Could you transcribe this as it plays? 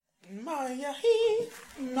Maya he,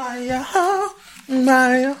 Maya ha,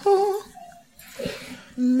 Maya ho,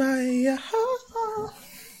 Maya ha.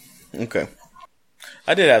 Okay.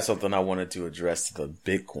 I did have something I wanted to address to the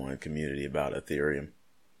Bitcoin community about Ethereum.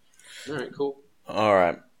 All right, cool. All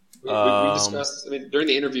right. We discussed, during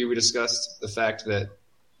the interview, we discussed the fact that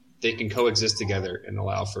they can coexist together and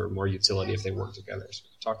allow for more utility if they work together. So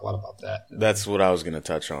we talk a lot about that. That's what I was going to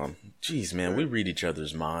touch on. Jeez, man, we read each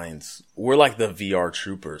other's minds. We're like the VR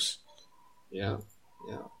troopers. Yeah.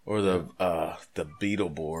 Or the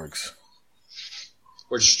Beetleborgs.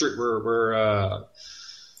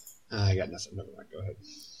 I got nothing. Never mind. Go ahead.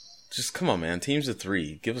 Just come on, man. Teams of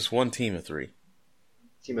three. Give us one team of three.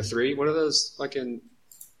 Team of three? What are those fucking...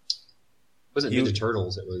 Wasn't Ninja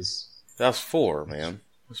Turtles? It was... That was four, man.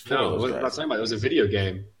 No, I'm not talking about it. It was a video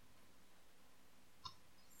game.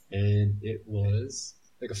 And it was...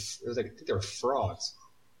 I think they were frogs.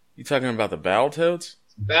 You talking about the Battletoads?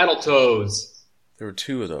 Battletoads! There were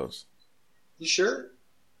two of those. You sure?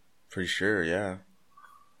 Pretty sure, yeah.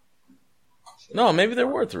 No, maybe there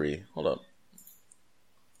were three. Hold up.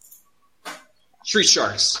 Street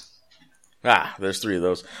Sharks. Ah, there's three of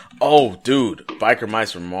those. Oh, dude. Biker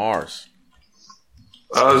Mice from Mars.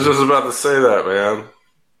 I was just about to say that, man.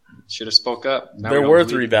 Should have spoke up. Now there were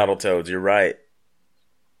three Battletoads, you're right.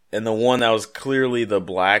 And the one that was clearly the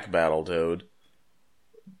black Battletoad,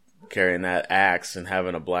 carrying that axe and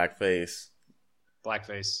having a black face.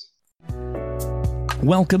 Blackface.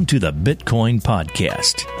 Welcome to the Bitcoin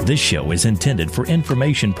Podcast. This show is intended for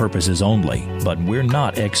information purposes only, but we're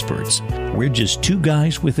not experts. We're just two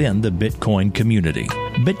guys within the Bitcoin community.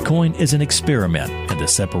 Bitcoin is an experiment in the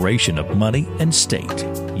separation of money and state.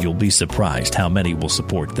 You'll be surprised how many will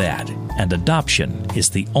support that. And adoption is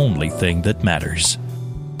the only thing that matters.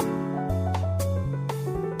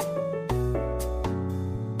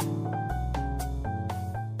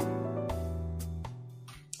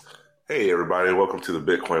 Hey, everybody. Welcome to the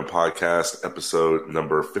Bitcoin Podcast, episode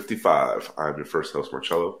number 55. I'm your first host,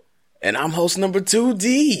 Marcello. And I'm host number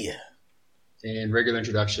 2D. And regular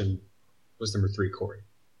introduction was number 3, Corey.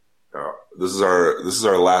 This is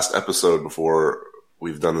our last episode before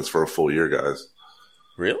we've done this for a full year, guys.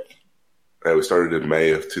 Really? Yeah, we started in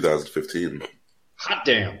May of 2015. Hot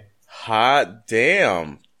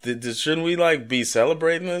damn. Shouldn't we be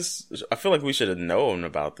celebrating this? I feel like we should have known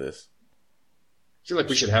about this. I feel like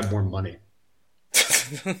we should have more money.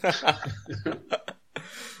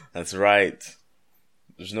 That's right.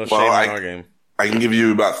 There's no shame in our game. I can give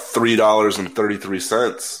you about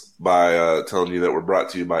 $3.33 by telling you that we're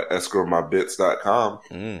brought to you by escrowmybits.com.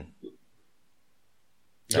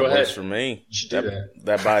 Go ahead. Works for me.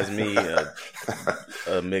 That buys me a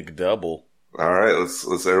McDouble. All right,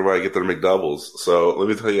 let's everybody get their McDoubles. So let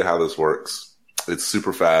me tell you how this works. It's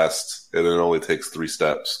super fast, and it only takes 3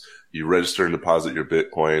 steps. You register and deposit your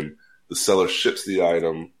Bitcoin. The seller ships the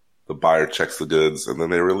item. The buyer checks the goods, and then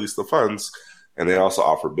they release the funds. And they also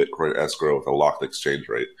offer Bitcoin escrow with a locked exchange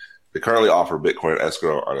rate. They currently offer Bitcoin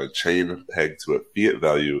escrow on a chain pegged to a fiat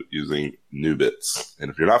value using Nubits. And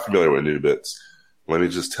if you're not familiar with Nubits, let me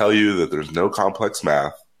just tell you that there's no complex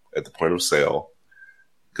math at the point of sale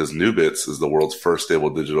because Nubits is the world's first stable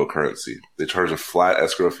digital currency. They charge a flat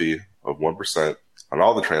escrow fee of 1% on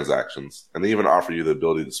all the transactions, and they even offer you the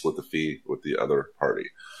ability to split the fee with the other party.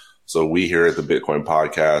 So we here at the Bitcoin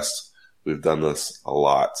Podcast, we've done this a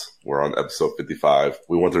lot. We're on episode 55.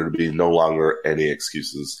 We want there to be no longer any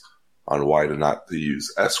excuses on why not to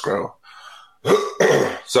use escrow.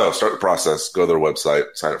 So start the process. Go to their website.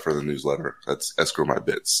 Sign up for the newsletter. That's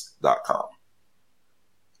escrowmybits.com.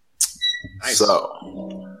 Nice.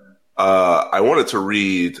 So I wanted to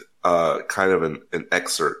read kind of an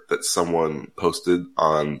excerpt that someone posted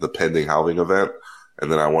on the pending halving event,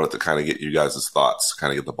 and then I wanted to kind of get you guys' thoughts,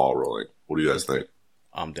 kind of get the ball rolling. What do you guys think?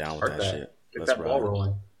 I'm down with that shit. Get that ball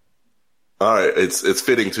rolling. All right, it's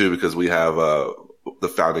fitting too because we have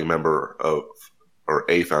the founding member of, or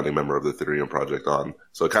a founding member of the Ethereum project on,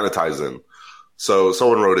 so it kind of ties in. So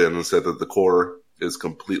someone wrote in and said that the core is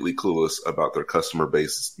completely clueless about their customer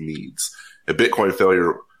base needs. A Bitcoin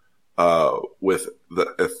failure with the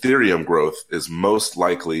Ethereum growth is most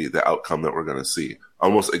likely the outcome that we're going to see.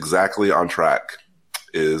 Almost exactly on track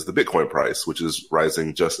is the Bitcoin price, which is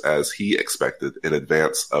rising just as he expected in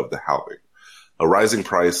advance of the halving. A rising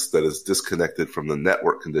price that is disconnected from the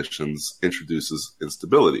network conditions introduces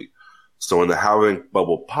instability. So when the halving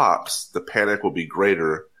bubble pops, the panic will be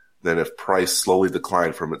greater than if price slowly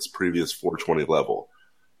declined from its previous 420 level.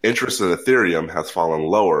 Interest in Ethereum has fallen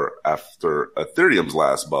lower after Ethereum's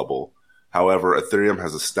last bubble. However, Ethereum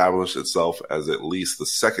has established itself as at least the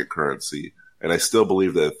second currency and I still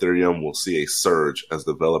believe that Ethereum will see a surge as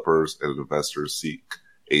developers and investors seek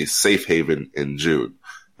a safe haven in June.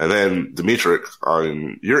 And then Dimitrik,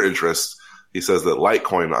 on your interest, he says that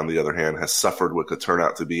Litecoin, on the other hand, has suffered what could turn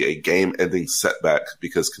out to be a game-ending setback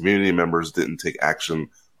because community members didn't take action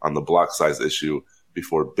on the block size issue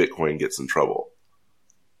before Bitcoin gets in trouble.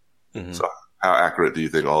 Mm-hmm. So how accurate do you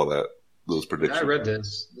think all of those predictions? I read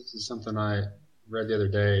this. This is something I read the other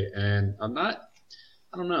day, and I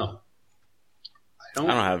don't know. I don't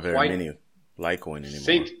have very many Litecoin anymore. I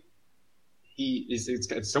think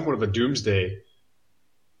it's somewhat of a doomsday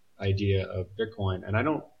idea of Bitcoin, and I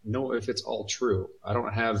don't know if it's all true. I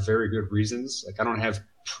don't have very good reasons. Like, I don't have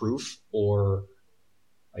proof or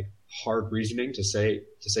like hard reasoning to say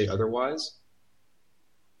otherwise.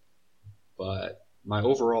 But my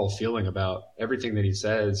overall feeling about everything that he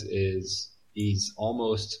says is he's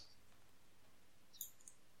almost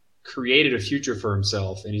created a future for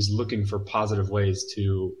himself, and he's looking for positive ways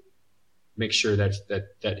to make sure that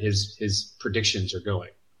his predictions are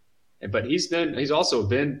going. But he's also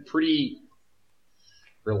been pretty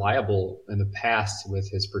reliable in the past with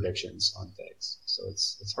his predictions on things. So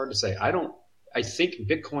it's hard to say. I think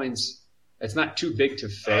it's not too big to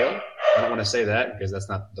fail. I don't want to say that because that's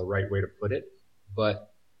not the right way to put it,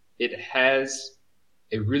 but it has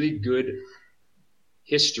a really good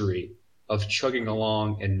history of chugging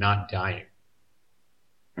along and not dying.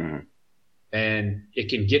 Mm-hmm. And it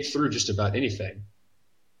can get through just about anything.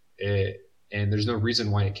 And there's no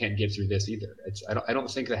reason why it can't get through this either. I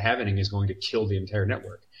don't think the halvening is going to kill the entire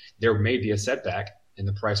network. There may be a setback, and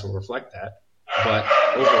the price will reflect that. But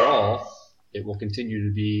overall, it will continue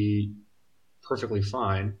to be perfectly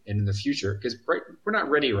fine. And in the future, because we're not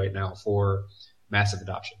ready right now for massive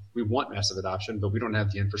adoption. We want massive adoption, but we don't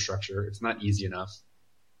have the infrastructure. It's not easy enough.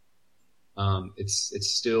 It's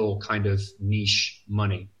still kind of niche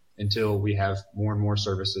money until we have more and more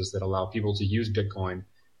services that allow people to use Bitcoin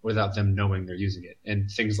without them knowing they're using it. And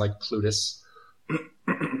things like Plutus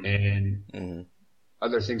and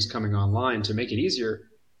other things coming online to make it easier,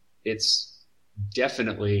 it's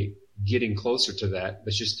definitely getting closer to that.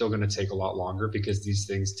 It's just still going to take a lot longer because these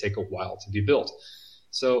things take a while to be built.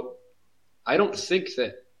 So I don't think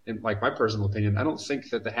that, in like my personal opinion, I don't think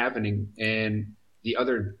that the halvening and the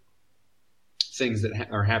other things that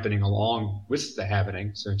are happening along with the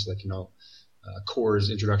halvening, so it's like, Core's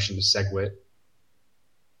introduction to SegWit,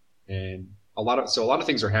 and a lot of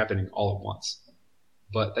things are happening all at once.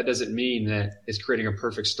 But that doesn't mean that it's creating a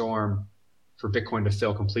perfect storm for Bitcoin to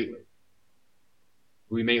fail completely.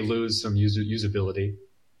 We may lose some usability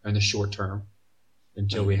in the short term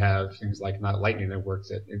until we have things like Lightning Network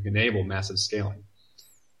that enable massive scaling.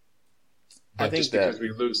 But just because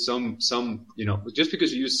we lose just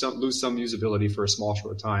because you lose some usability for a small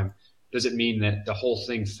short time doesn't mean that the whole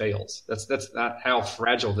thing fails. That's not how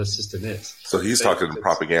fragile this system is. So he's talking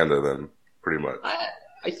propaganda then, pretty much.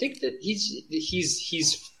 I think that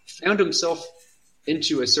he's found himself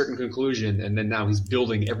into a certain conclusion, and then now he's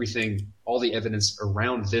building everything, all the evidence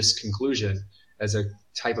around this conclusion as a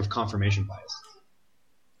type of confirmation bias.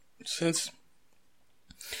 Since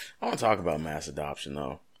I want to talk about mass adoption,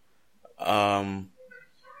 though.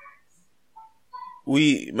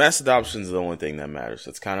 Mass adoption is the only thing that matters.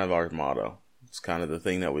 It's kind of our motto. It's kind of the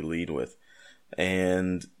thing that we lead with.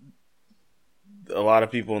 And a lot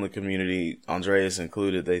of people in the community, Andreas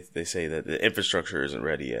included, they say that the infrastructure isn't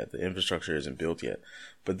ready yet. The infrastructure isn't built yet.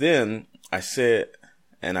 But then I sit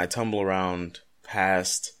and I tumble around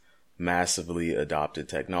past massively adopted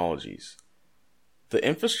technologies. The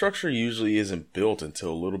infrastructure usually isn't built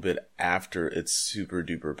until a little bit after it's super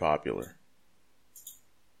duper popular.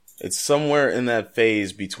 It's somewhere in that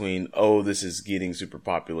phase between, this is getting super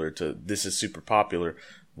popular to this is super popular.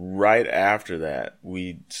 Right after that,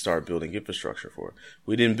 we start building infrastructure for it.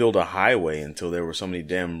 We didn't build a highway until there were so many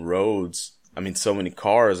damn roads. So many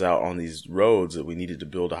cars out on these roads that we needed to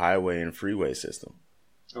build a highway and freeway system.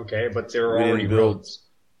 Okay, but there are already roads.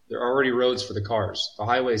 There are already roads for the cars. The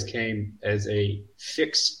highways came as a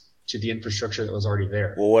fix to the infrastructure that was already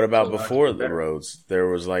there. Well, what about before the roads? There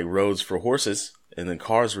was like roads for horses, and then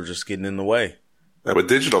cars were just getting in the way. Yeah, but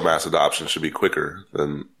digital mass adoption should be quicker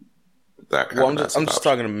than that kind of mass adoption. I'm just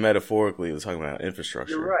talking metaphorically. We're talking about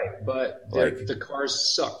infrastructure. You're right, but the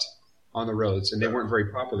cars sucked on the roads, and they weren't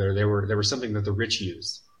very popular. They were something that the rich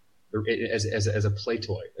used as a play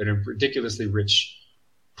toy, a ridiculously rich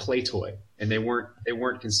play toy, and they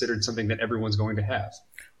weren't considered something that everyone's going to have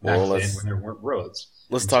back then when there weren't roads.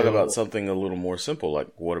 Let's talk about something a little more simple. Like,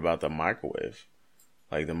 what about the microwave?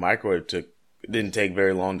 Like, the microwave didn't take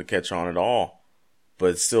very long to catch on at all,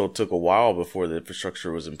 but it still took a while before the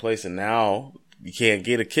infrastructure was in place. And now you can't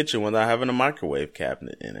get a kitchen without having a microwave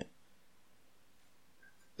cabinet in it.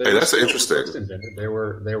 Hey, that's interesting. They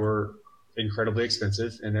were incredibly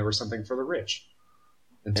expensive, and they were something for the rich.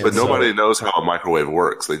 But nobody knows how a microwave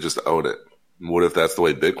works. They just own it. What if that's the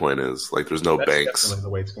way Bitcoin is? Like, there's no banks. That's definitely the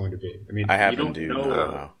way it's going to be. I mean, I happen to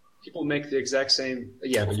know. People make the exact same.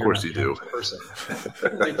 Yeah, but of you're course not you do. Person.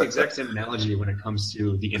 People make the exact same analogy when it comes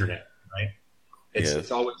to the internet, right?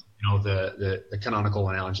 It's always the canonical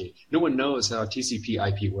analogy. No one knows how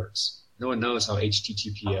TCP/IP works. No one knows how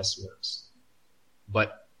HTTPS works.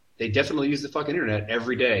 But they definitely use the fucking internet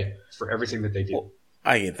every day for everything that they do. Well,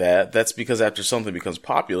 I get that. That's because after something becomes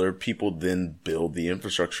popular, people then build the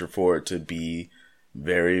infrastructure for it to be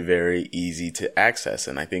very, very easy to access.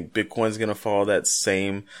 And I think Bitcoin's going to follow that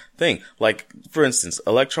same thing. Like, for instance,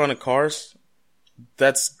 electronic cars,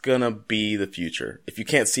 that's going to be the future. If you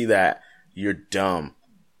can't see that, you're dumb.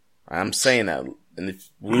 I'm saying that. And if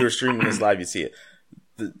we were streaming this live, you'd see it.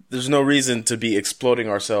 There's no reason to be exploding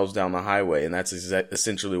ourselves down the highway. And that's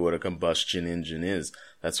essentially what a combustion engine is.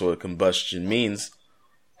 That's what combustion means.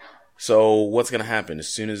 So what's going to happen? As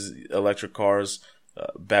soon as electric cars,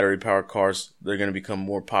 battery powered cars, they're going to become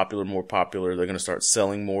more popular. They're going to start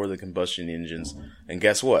selling more of the combustion engines. And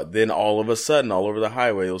guess what? Then all of a sudden, all over the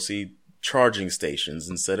highway, you'll see charging stations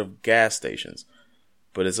instead of gas stations.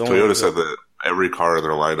 But it's only Toyota said that every car in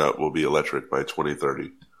their lineup will be electric by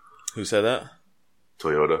 2030. Who said that?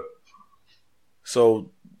 Toyota. So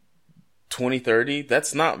 2030,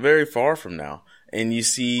 that's not very far from now. And you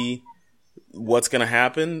see what's going to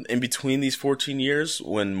happen in between these 14 years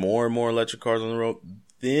when more and more electric cars on the road,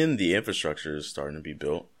 then the infrastructure is starting to be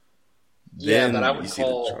built. Then but I would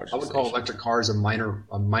call electric cars a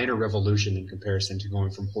minor revolution in comparison to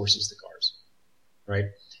going from horses to cars, right?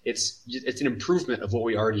 It's an improvement of what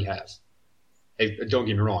we already have. Don't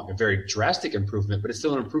get me wrong, a very drastic improvement, but it's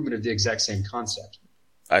still an improvement of the exact same concept.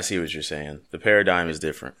 I see what you're saying. The paradigm is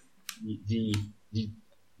different. The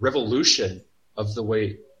revolution of the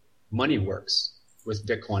way money works with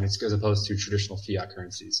Bitcoin, as opposed to traditional fiat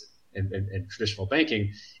currencies and traditional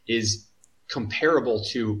banking, is comparable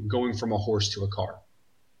to going from a horse to a car.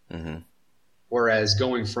 Mm-hmm. Whereas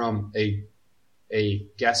going from a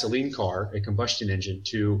gasoline car, a combustion engine,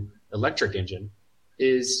 to electric engine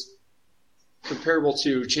is comparable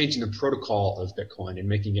to changing the protocol of Bitcoin and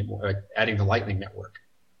making it more, like adding the Lightning Network,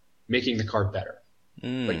 making the car better.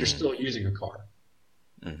 But you're still using a car.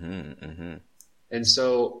 Mm-hmm, mm-hmm. And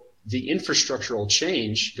so the infrastructural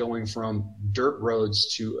change going from dirt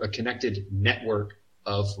roads to a connected network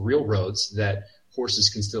of real roads that horses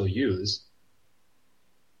can still use,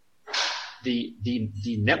 the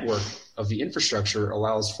network of the infrastructure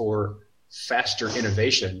allows for faster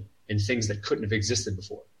innovation in things that couldn't have existed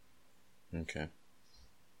before. Okay.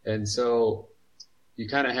 And so you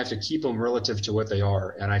kind of have to keep them relative to what they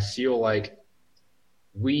are. And I feel like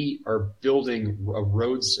we are building a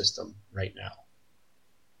road system right now,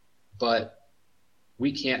 but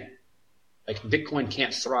we can't, like Bitcoin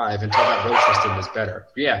can't thrive until that road system is better.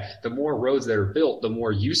 Yeah, the more roads that are built, the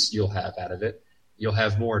more use you'll have out of it. You'll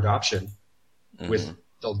have more adoption with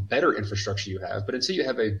the better infrastructure you have. But until you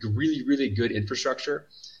have a really, really good infrastructure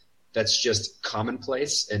that's just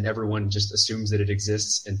commonplace and everyone just assumes that it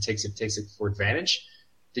exists and takes it for advantage,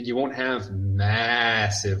 then you won't have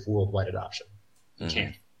massive worldwide adoption. You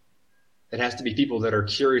can't. It has to be people that are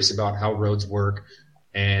curious about how roads work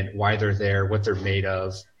and why they're there, what they're made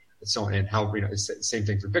of, and so on, and how, it's the same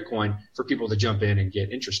thing for Bitcoin, for people to jump in and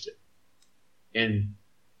get interested. And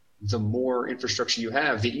the more infrastructure you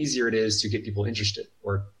have, the easier it is to get people interested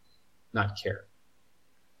or not care.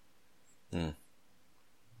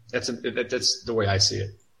 That's the way I see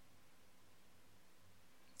it.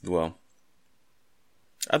 Well,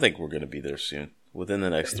 I think we're going to be there soon, within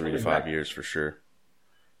the next 3 to 5 years for sure.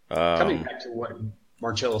 Coming back to what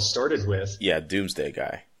Marcello started with. Yeah, Doomsday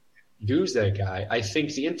Guy. I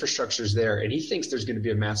think the infrastructure's there, and he thinks there's going to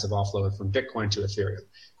be a massive offload from Bitcoin to Ethereum.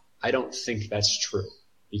 I don't think that's true,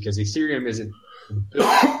 because Ethereum isn't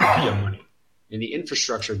built via money. And the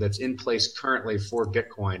infrastructure that's in place currently for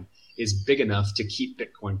Bitcoin is big enough to keep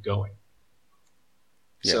Bitcoin going.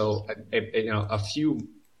 Yeah. So, a few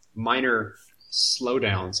minor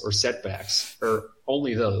slowdowns or setbacks are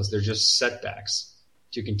only those. They're just setbacks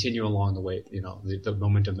to continue along the way, the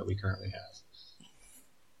momentum that we currently have.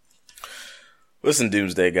 Listen,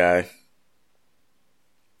 Doomsday Guy,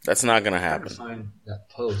 that's not going to happen. I'm trying to find that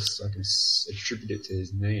post so I can attribute it to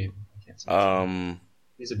his name. I can't see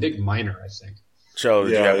he's a big miner, I think. Joe,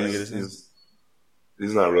 did you happen to get his name?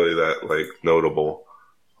 He's not really that notable.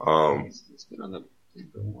 He's been on the thing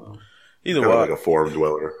for a while. Either way, like a forum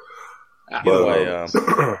dweller. Either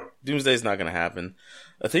way, doomsday's not going to happen.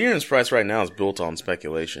 Ethereum's price right now is built on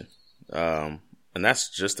speculation. And that's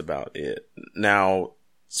just about it. Now,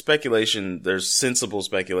 speculation, there's sensible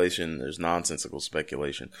speculation, there's nonsensical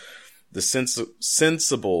speculation. The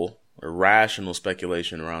sensible or rational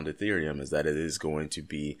speculation around Ethereum is that it is going to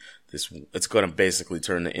be it's going to basically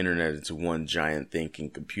turn the internet into one giant thinking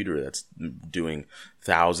computer that's doing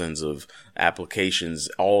thousands of applications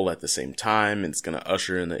all at the same time. And it's going to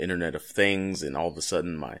usher in the Internet of Things, and all of a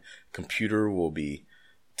sudden my computer will be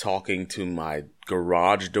talking to my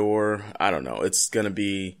garage door. I don't know. It's going to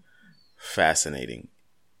be fascinating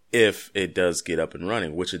if it does get up and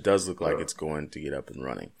running, which it does look like it's going to get up and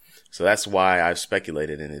running. So that's why I've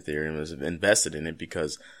speculated in Ethereum, is invested in it,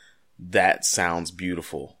 because that sounds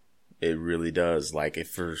beautiful. It really does. Like, if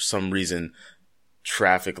for some reason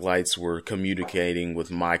traffic lights were communicating with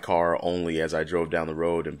my car only as I drove down the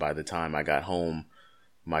road, and by the time I got home,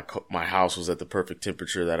 my house was at the perfect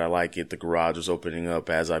temperature that I like it, the garage was opening up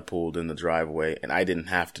as I pulled in the driveway, and I didn't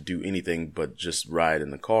have to do anything but just ride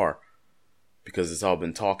in the car, because it's all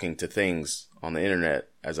been talking to things on the internet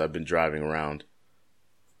as I've been driving around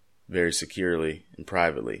very securely and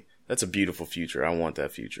privately. That's a beautiful future. I want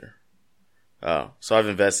that future. So I've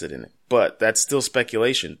invested in it. But that's still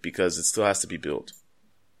speculation, because it still has to be built.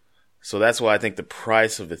 So that's why I think the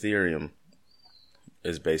price of Ethereum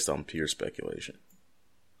is based on pure speculation.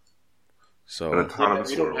 So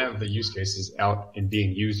we don't have the use cases out and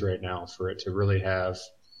being used right now for it to really have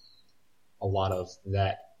a lot of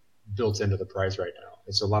that built into the price right now.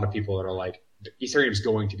 It's a lot of people that are like, Ethereum's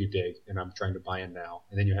going to be big, and I'm trying to buy in now.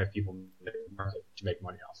 And then you have people to make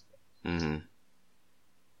money off of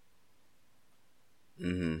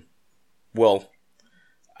it. Well,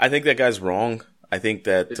 I think that guy's wrong. I think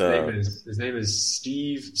that his name is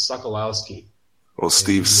Steve Sokolowski. Well,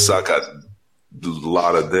 Steve suck a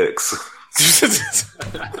lot of dicks.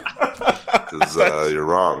 Because you're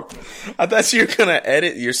wrong. I thought you were going to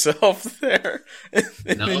edit yourself there.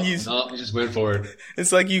 No, you just went for it.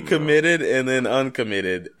 It's like you committed and then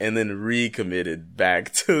uncommitted and then recommitted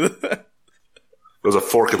back to There was a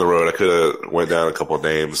fork in the road. I could have went down a couple of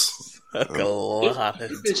names. You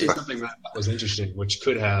mentioned something that was interesting, which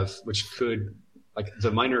could like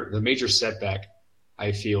the major setback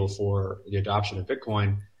I feel for the adoption of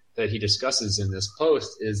Bitcoin that he discusses in this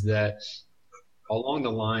post is that along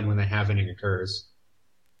the line when the halvening occurs,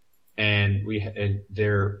 and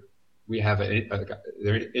there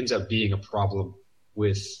ends up being a problem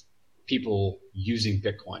with people using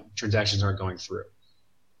Bitcoin. Transactions aren't going through.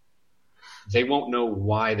 They won't know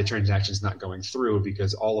why the transaction's not going through,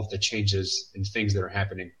 because all of the changes and things that are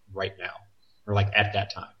happening right now, or like at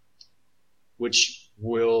that time, which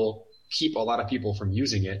will keep a lot of people from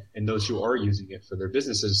using it, and those who are using it for their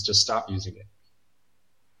businesses to stop using it.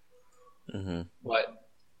 But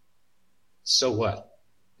so what?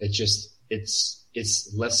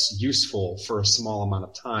 It's less useful for a small amount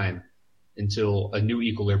of time until a new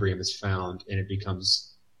equilibrium is found and it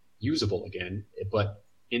becomes usable again. But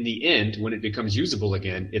in the end, when it becomes usable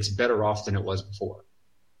again, it's better off than it was before.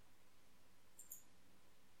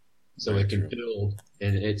 So it can build,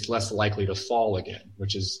 and it's less likely to fall again,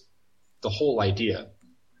 which is the whole idea.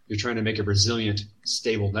 You're trying to make a resilient,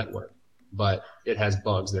 stable network, but it has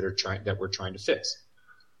bugs that we're trying to fix.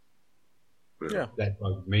 Yeah. That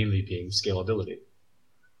bug mainly being scalability.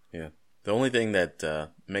 Yeah. The only thing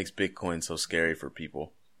that makes Bitcoin so scary for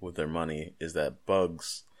people with their money is that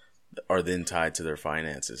bugs are then tied to their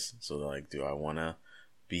finances. So they're like, do I want to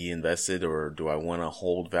be invested, or do I want to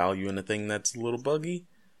hold value in a thing that's a little buggy?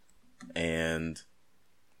 And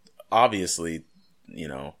obviously,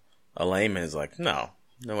 a layman is like, no,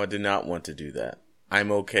 I do not want to do that.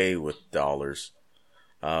 I'm okay with dollars.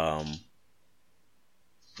 Well,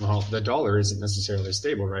 the dollar isn't necessarily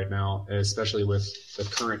stable right now, especially with the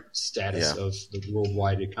current status of the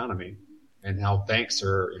worldwide economy and how banks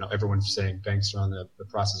are, everyone's saying banks are on the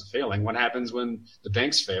process of failing. What happens when the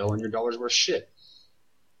banks fail and your dollar's worth shit?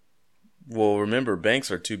 Well, remember, banks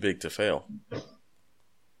are too big to fail.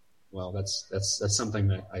 Well, that's something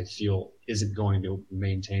that I feel isn't going to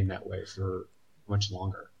maintain that way for much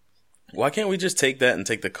longer. Why can't we just take that and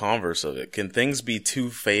take the converse of it? Can things be too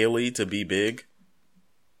faily to be big?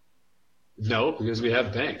 No, because we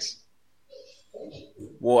have banks.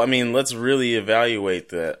 Well, I mean, let's really evaluate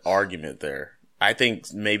the argument there. I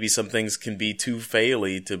think maybe some things can be too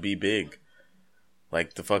faily to be big.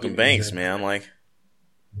 Like the fucking banks, man. Like,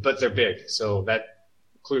 but they're big. So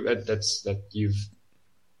that's you've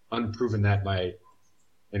unproven that by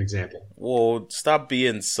an example. Well, stop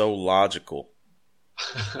being so logical.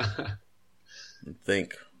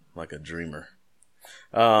 Think like a dreamer.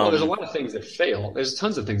 Well, there's a lot of things that fail. There's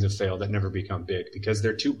tons of things that fail that never become big because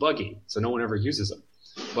they're too buggy, so no one ever uses them.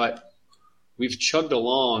 But we've chugged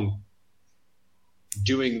along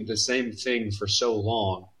doing the same thing for so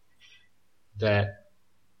long that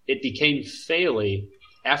it became faily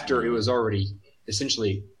after it was already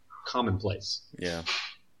essentially commonplace. Yeah.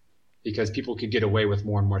 Because people could get away with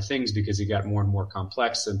more and more things because it got more and more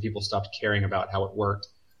complex and people stopped caring about how it worked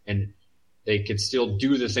and they could still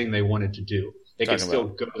do the thing they wanted to do. They could still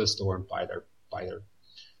go to the store and buy their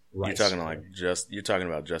rice. You're talking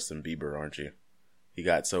about Justin Bieber, aren't you? He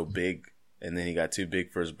got so big and then he got too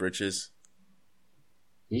big for his britches.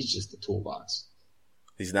 He's just the toolbox.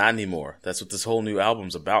 He's not anymore. That's what this whole new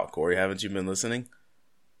album's about, Corey. Haven't you been listening?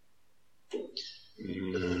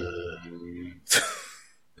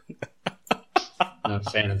 Not a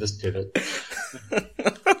fan of this pivot.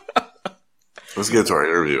 Let's get to our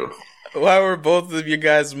interview. Why were both of you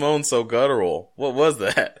guys moan so guttural? What was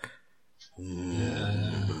that?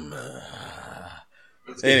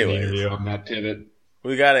 Anyway, interview on that pivot.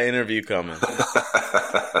 We got an interview coming.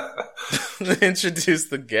 Introduce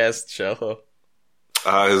the guest, Cello.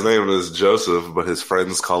 His name is Joseph, but his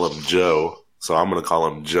friends call him Joe, so I'm going to call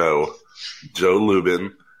him Joe. Joe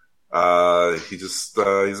Lubin. He's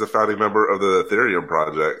a founding member of the Ethereum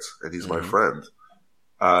project, and he's my friend.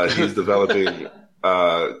 He's developing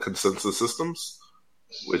consensus systems,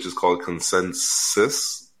 which is called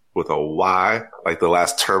Consensus with a Y, like the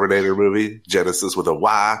last Terminator movie, Genesis with a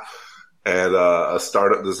Y, and a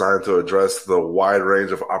startup designed to address the wide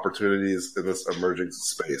range of opportunities in this emerging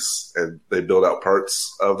space. And they build out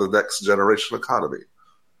parts of the next generation economy.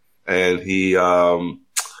 And he, from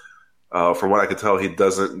what I can tell, he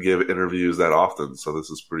doesn't give interviews that often, so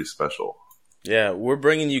this is pretty special. Yeah, we're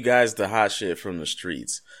bringing you guys the hot shit from the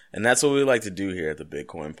streets. And that's what we like to do here at the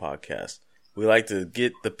Bitcoin Podcast. We like to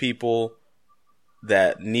get the people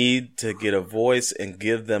that need to get a voice and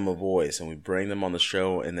give them a voice. And we bring them on the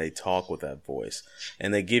show and they talk with that voice.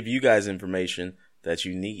 And they give you guys information that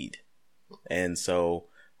you need. And so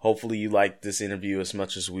hopefully you like this interview as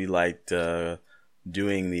much as we liked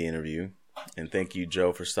doing the interview. And thank you,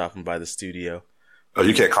 Joe, for stopping by the studio. Oh,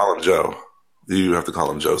 you can't call him Joe. You have to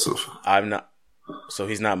call him Joseph. I'm not. So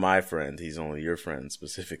he's not my friend. He's only your friend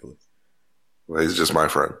specifically. Well, he's just my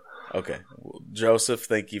friend. Okay. Well, Joseph,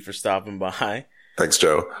 thank you for stopping by. Thanks,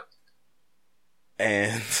 Joe.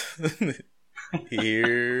 And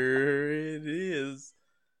here it is.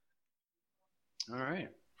 All right.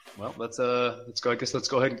 Well, let's go. I guess let's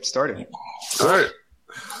go ahead and get started. All right.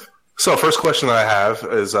 So, first question that I have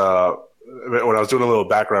is, when I was doing a little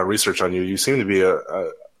background research on you, you seem to be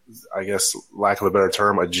I guess, lack of a better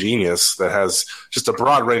term, a genius that has just a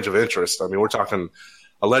broad range of interests. I mean, we're talking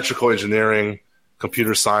electrical engineering,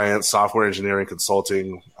 computer science, software engineering,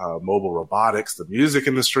 consulting, mobile robotics, the music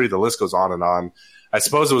industry, the list goes on and on. I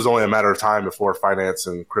suppose it was only a matter of time before finance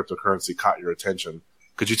and cryptocurrency caught your attention.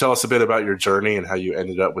 Could you tell us a bit about your journey and how you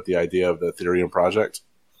ended up with the idea of the Ethereum project?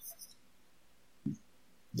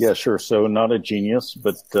 Yeah, sure. So not a genius,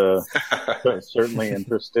 but certainly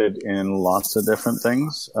interested in lots of different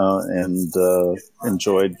things and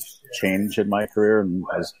enjoyed change in my career and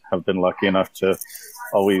have been lucky enough to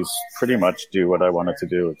always pretty much do what I wanted to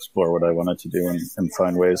do, explore what I wanted to do, and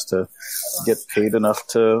find ways to get paid enough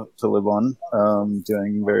to live on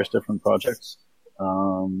doing various different projects.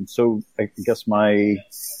 So I guess my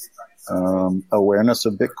awareness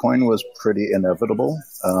of Bitcoin was pretty inevitable.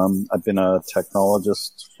 I've been a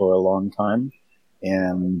technologist for a long time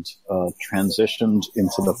and transitioned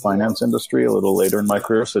into the finance industry a little later in my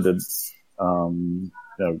career. So did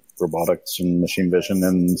robotics and machine vision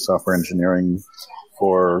and software engineering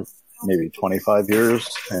for maybe 25 years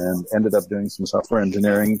and ended up doing some software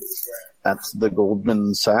engineering at the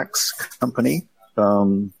Goldman Sachs company.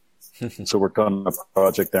 So worked on a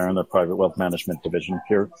project there in the private wealth management division,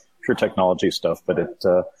 pure technology stuff, but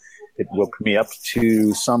it woke me up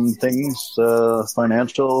to some things,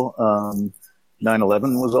 financial.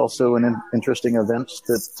 9/11 was also an interesting event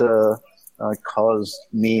that caused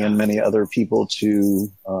me and many other people to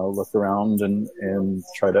look around and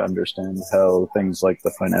try to understand how things like the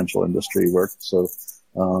financial industry worked. So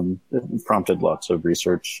it prompted lots of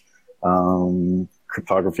research.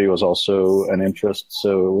 Cryptography was also an interest,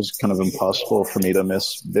 so it was kind of impossible for me to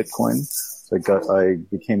miss Bitcoin. So I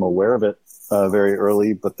became aware of it very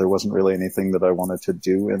early, but there wasn't really anything that I wanted to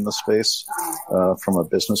do in the space from a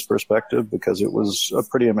business perspective because it was a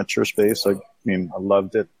pretty immature space. I mean, I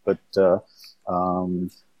loved it, but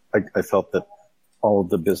I felt that all of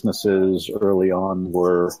the businesses early on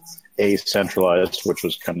were A, centralized, which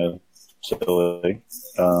was kind of silly,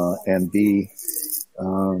 and B,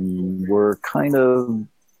 were kind of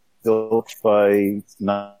built by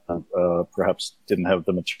perhaps didn't have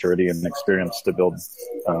the maturity and experience to build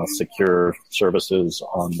secure services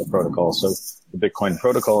on the protocol. So the Bitcoin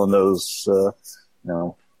protocol in those,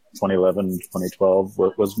 2011, 2012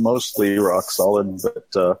 was mostly rock solid,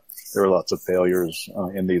 but there were lots of failures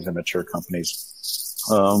in these immature companies.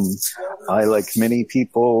 I, like many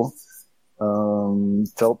people,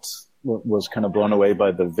 was kind of blown away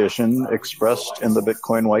by the vision expressed in the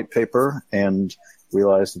Bitcoin white paper and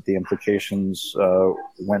realized that the implications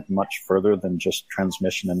went much further than just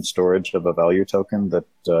transmission and storage of a value token, that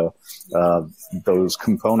those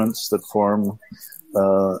components that form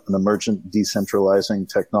an emergent decentralizing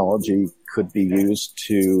technology could be used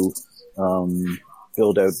to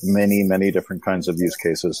build out many, many different kinds of use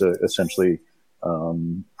cases, essentially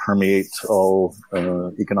permeate all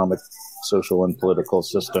economic, social, and political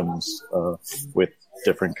systems with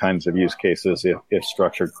different kinds of use cases if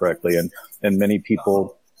structured correctly. And many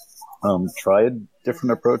people tried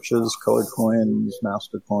different approaches, colored coins,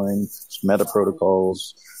 master coins, meta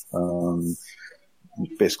protocols,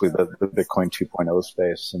 basically the Bitcoin 2.0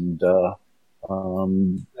 space. And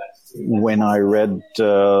when I read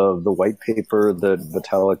the white paper that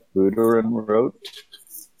Vitalik Buterin wrote,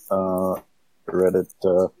 I read it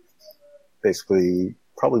basically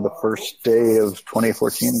probably the first day of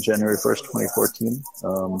 2014, January 1st, 2014,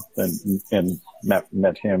 and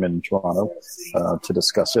met him in Toronto to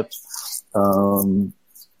discuss it.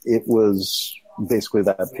 It was basically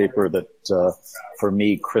that paper that for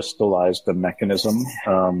me crystallized the mechanism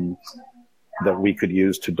that we could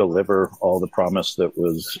use to deliver all the promise that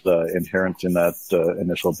was inherent in that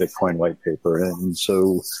initial Bitcoin white paper. And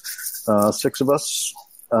so 6 of us,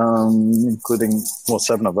 including,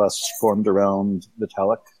 7 of us, formed around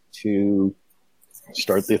Vitalik to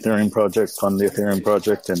start the Ethereum project, fund the Ethereum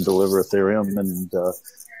project, and deliver Ethereum. And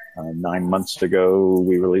 9 months ago,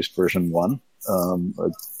 we released version 1. And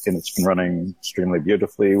it's been running extremely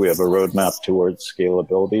beautifully. We have a roadmap towards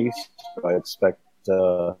scalability. I expect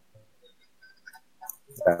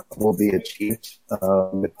that will be achieved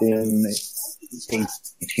within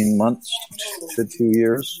 18 months to 2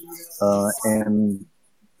 years. And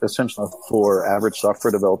essentially for average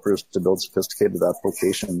software developers to build sophisticated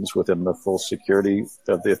applications within the full security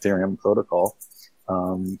of the Ethereum protocol.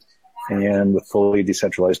 And with fully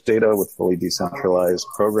decentralized data, with fully decentralized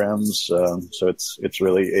programs. So it's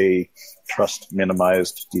really a trust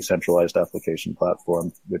minimized decentralized application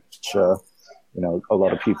platform, which, a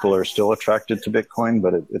lot of people are still attracted to Bitcoin,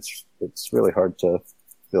 but it's really hard to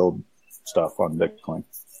build stuff on Bitcoin.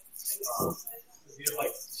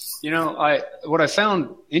 What I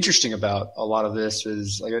found interesting about a lot of this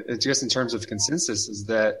is, just in terms of consensus, is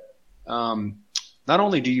that not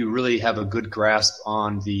only do you really have a good grasp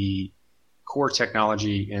on the core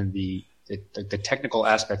technology and the technical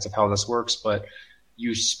aspects of how this works, but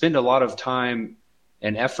you spend a lot of time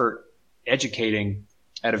and effort educating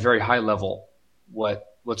at a very high level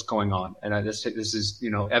what's going on. And this is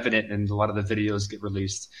evident in a lot of the videos get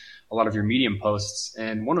released, a lot of your Medium posts,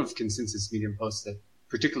 and one of Consensus Medium posts that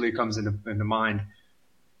particularly comes into mind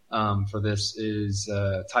for this is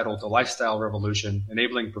titled "The Lifestyle Revolution: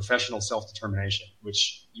 Enabling Professional Self-Determination,"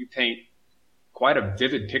 which you paint quite a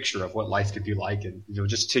vivid picture of what life could be like in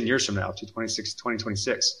just 10 years from now,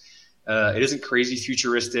 2026. It isn't crazy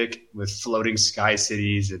futuristic with floating sky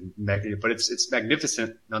cities, but it's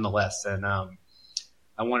magnificent nonetheless. And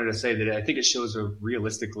I wanted to say that I think it shows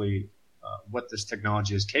realistically what this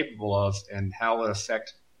technology is capable of and how it will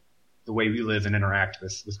affect the way we live and interact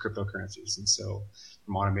with cryptocurrencies. And so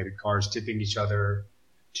from automated cars tipping each other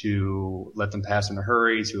to let them pass in a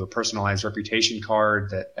hurry to a personalized reputation card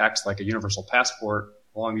that acts like a universal passport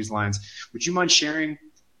along these lines. Would you mind sharing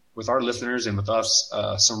with our listeners and with us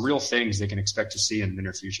some real things they can expect to see in the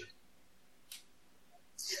near future?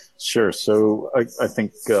 Sure. So I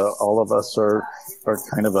think all of us are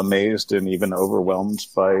kind of amazed and even overwhelmed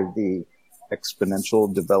by the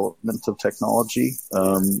exponential development of technology.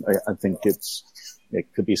 I think it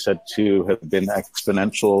could be said to have been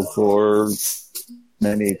exponential for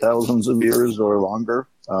many thousands of years or longer.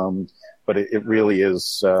 But it really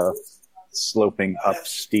is sloping up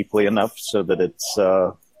steeply enough so that it's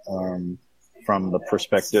from the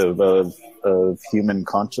perspective of human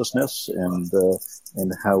consciousness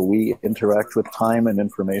and how we interact with time and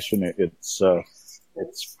information.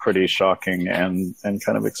 It's pretty shocking and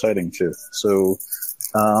kind of exciting too. So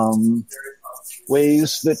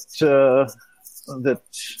ways that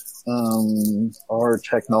our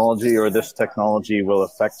technology or this technology will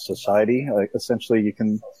affect society. Essentially, you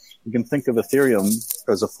can think of Ethereum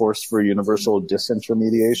as a force for universal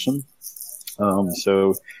disintermediation.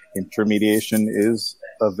 So intermediation is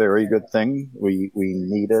a very good thing. We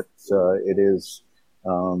need it. It is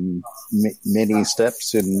many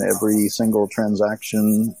steps in every single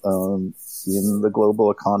transaction in the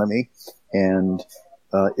global economy, and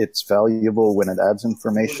it's valuable when it adds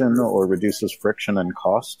information or reduces friction and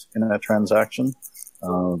cost in a transaction.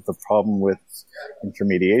 The problem with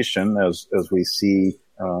intermediation, as we see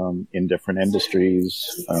in different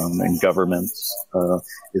industries and governments,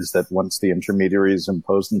 is that once the intermediaries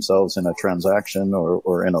impose themselves in a transaction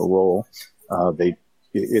or in a role,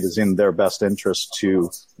 it is in their best interest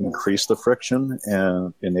to increase the friction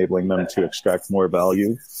and enabling them to extract more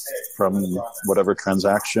value from whatever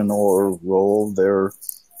transaction or role they're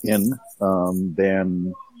in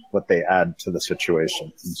than what they add to the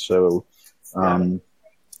situation. And so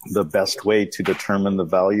the best way to determine the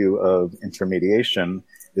value of intermediation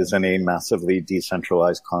is in a massively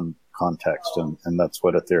decentralized context, and that's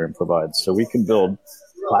what Ethereum provides. So we can build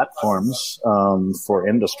platforms for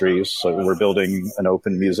industries. So we're building an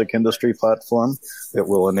open music industry platform that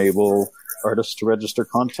will enable artists to register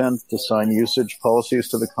content, assign usage policies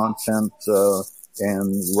to the content,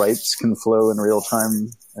 and rights can flow in real time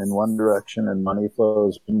in one direction and money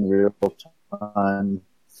flows in real time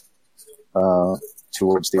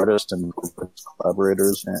towards the artist and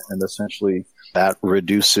collaborators. And essentially that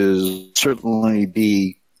reduces certainly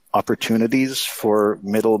the opportunities for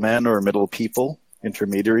middlemen or middle people,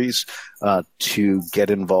 intermediaries, to get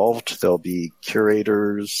involved. There'll be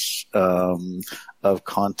curators of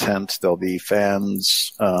content. There'll be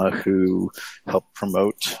fans who help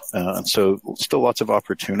promote. And so still lots of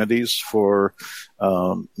opportunities for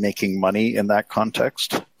making money in that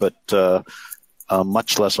context, but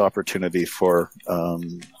much less opportunity for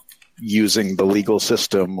using the legal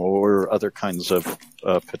system or other kinds of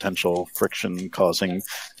potential friction-causing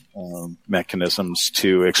mechanisms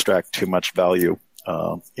to extract too much value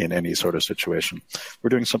in any sort of situation. We're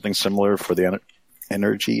doing something similar for the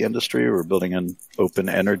energy industry. We're building an open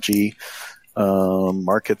energy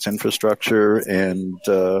markets infrastructure, and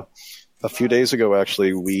a few days ago,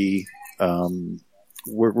 actually, the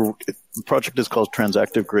project is called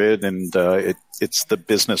Transactive Grid, and it's the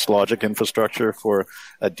business logic infrastructure for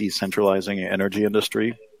a decentralizing energy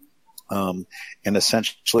industry. And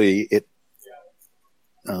essentially, it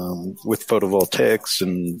with photovoltaics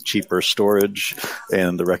and cheaper storage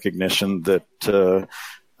and the recognition that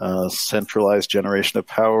centralized generation of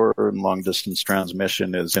power and long-distance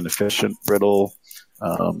transmission is inefficient, brittle,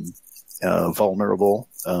 vulnerable.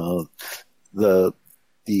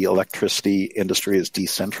 The electricity industry is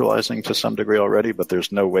decentralizing to some degree already, but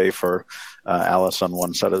there's no way for Alice on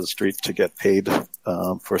one side of the street to get paid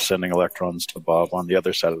for sending electrons to Bob on the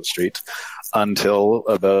other side of the street until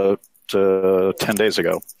about 10 days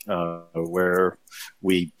ago, where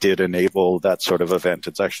we did enable that sort of event.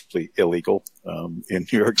 It's actually illegal in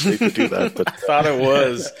New York State to do that. But I thought it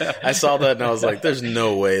was. I saw that and I was like, there's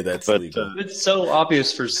no way that's legal. It's so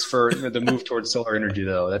obvious for the move towards solar energy,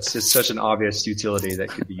 though. That's just such an obvious utility that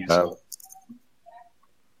could be useful.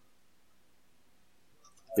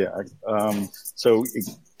 So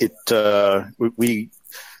we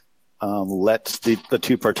let the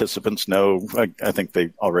two participants know. I think they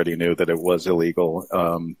already knew that it was illegal,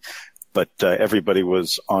 but everybody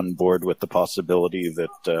was on board with the possibility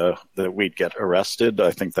that we'd get arrested. I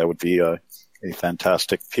think that would be a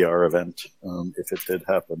fantastic PR event if it did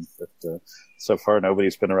happen. But so far,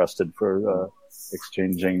 nobody's been arrested for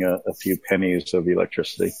exchanging a few pennies of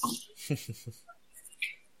electricity.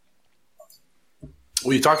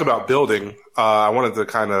 Well, you talked about building. I wanted to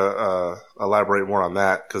kind of elaborate more on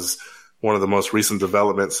that, because one of the most recent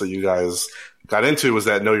developments that you guys got into was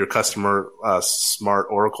that Know Your Customer smart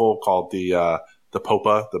oracle called the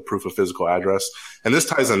POPA, the Proof of Physical Address. And this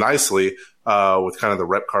ties in nicely with kind of the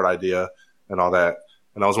rep card idea and all that.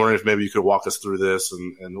 And I was wondering if maybe you could walk us through this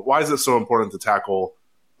and why is it so important to tackle?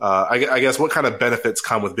 I guess what kind of benefits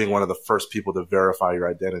come with being one of the first people to verify your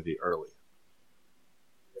identity early?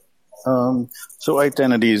 So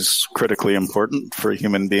identity is critically important for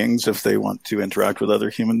human beings if they want to interact with other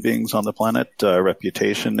human beings on the planet.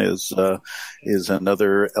 Reputation is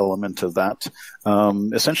another element of that.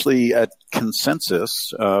 Essentially at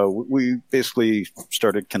Consensus, we basically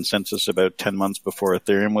started Consensus about 10 months before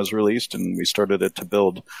Ethereum was released, and we started it to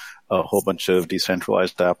build a whole bunch of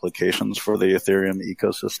decentralized applications for the Ethereum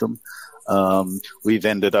ecosystem. We've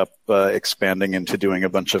ended up expanding into doing a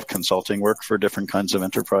bunch of consulting work for different kinds of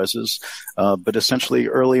enterprises. But essentially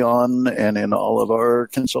early on and in all of our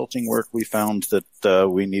consulting work, we found that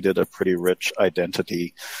we needed a pretty rich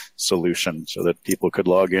identity solution so that people could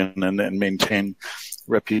log in and maintain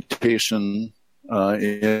reputation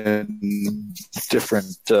in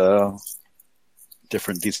different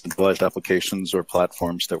decentralized applications or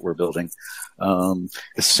platforms that we're building.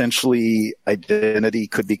 Essentially, identity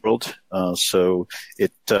could be built. So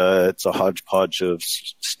it's a hodgepodge of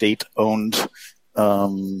state-owned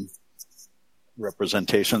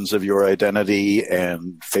representations of your identity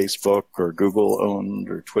and Facebook or Google-owned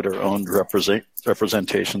or Twitter-owned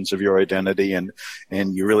representations of your identity, and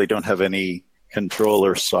you really don't have any control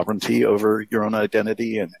or sovereignty over your own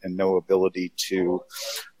identity, and no ability to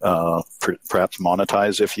perhaps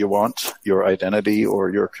monetize, if you want, your identity or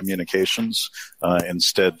your communications.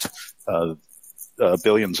 Instead,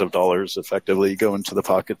 billions of dollars effectively go into the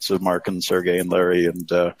pockets of Mark and Sergey and Larry and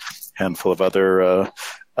a handful of other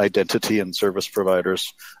identity and service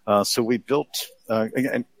providers. So we built,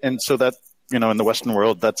 and so that, in the Western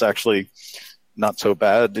world, that's actually not so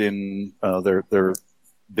bad. In there are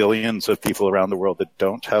billions of people around the world that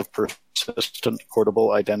don't have persistent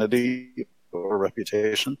portable identity or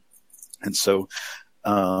reputation. And so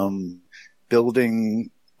building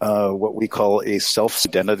what we call a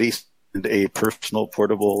self-identity and a personal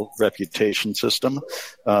portable reputation system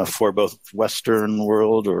for both Western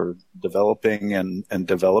world or developing and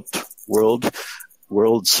developed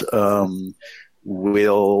worlds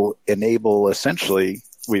will enable, essentially,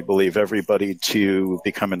 we believe, everybody to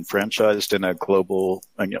become enfranchised in a global,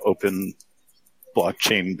 open,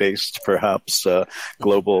 blockchain-based, perhaps,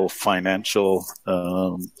 global financial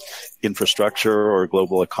infrastructure or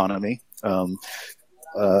global economy.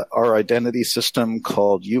 Our identity system,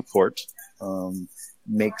 called Uport,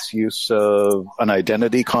 makes use of an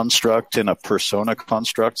identity construct and a persona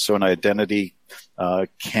construct. So an identity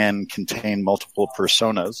can contain multiple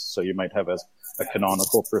personas. So you might have a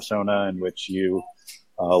canonical persona in which you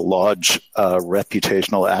lodge a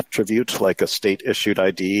reputational attribute like a state-issued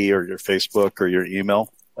ID or your Facebook or your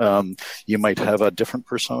email. You might have a different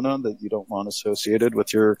persona that you don't want associated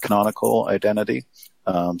with your canonical identity.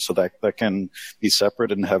 So that can be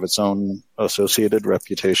separate and have its own associated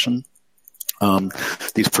reputation.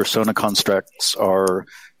 These persona constructs are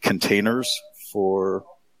containers for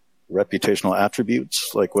reputational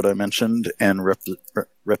attributes, like what I mentioned, and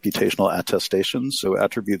reputational attestations. So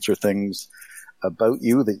attributes are things about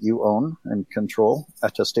you that you own and control.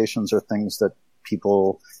 Attestations are things that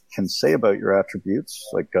people can say about your attributes,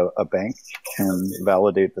 like a bank can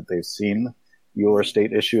validate that they've seen your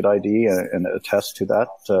state-issued ID and attest to that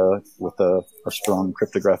with a strong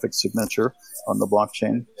cryptographic signature on the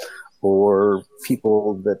blockchain. Or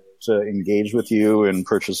people that engage with you in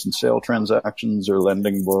purchase and sale transactions or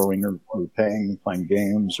lending, borrowing, or repaying, playing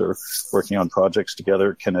games, or working on projects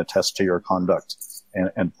together can attest to your conduct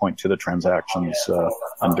and point to the transactions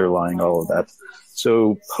underlying all of that.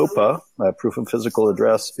 So POPA, Proof of Physical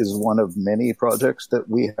Address, is one of many projects that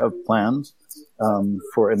we have planned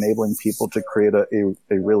for enabling people to create a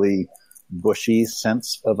really bushy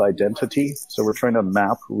sense of identity. So we're trying to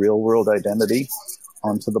map real-world identity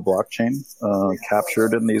onto the blockchain,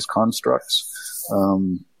 captured in these constructs.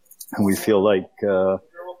 And we feel like,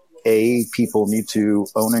 people need to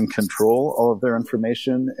own and control all of their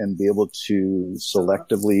information and be able to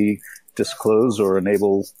selectively disclose or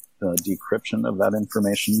enable decryption of that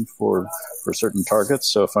information for certain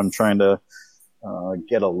targets. So if I'm trying to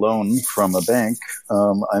get a loan from a bank,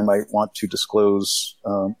 I might want to disclose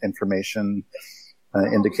information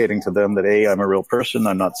indicating to them that A, I'm a real person,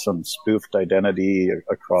 I'm not some spoofed identity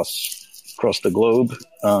across the globe,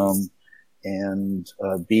 and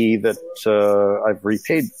B, that I've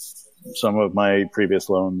repaid some of my previous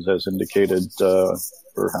loans as indicated,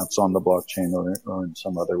 perhaps on the blockchain or in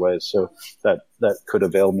some other ways. So that could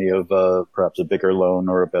avail me of perhaps a bigger loan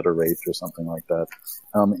or a better rate or something like that.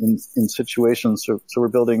 In situations, so we're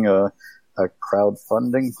building a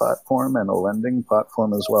crowdfunding platform and a lending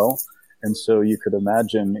platform as well. And so you could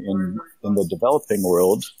imagine in the developing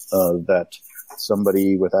world that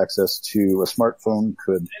somebody with access to a smartphone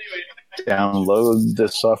could download the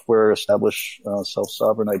software, establish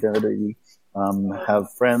self-sovereign identity,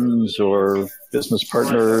 have friends or business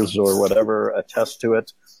partners or whatever attest to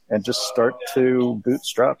it, and just start to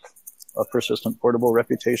bootstrap a persistent portable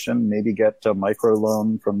reputation, maybe get a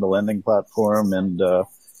microloan from the lending platform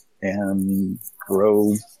and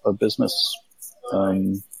grow a business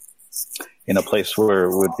in a place where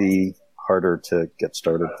it would be harder to get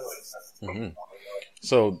started. Mm-hmm.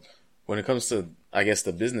 So when it comes to, I guess,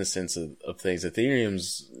 the business sense of things,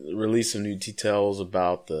 Ethereum's released some new details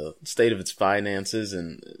about the state of its finances,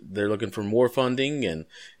 and they're looking for more funding, and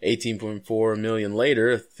 18.4 million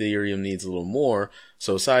later, Ethereum needs a little more.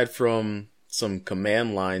 So aside from some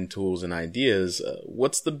command line tools and ideas.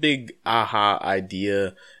 What's the big aha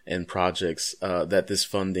idea and projects that this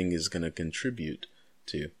funding is going to contribute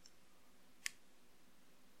to?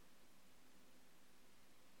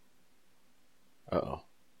 Uh-oh.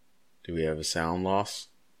 Do we have a sound loss?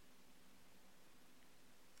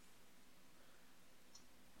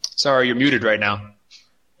 Sorry, you're muted right now.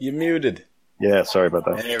 You're muted. Yeah, sorry about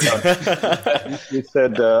that. There we go. You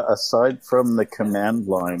said aside from the command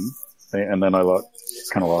line, and then I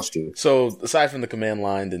kind of lost you. So aside from the command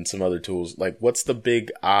line and some other tools, like what's the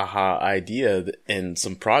big aha idea and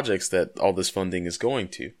some projects that all this funding is going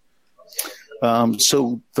to?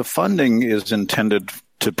 So the funding is intended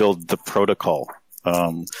to build the protocol.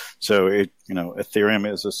 Ethereum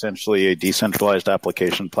is essentially a decentralized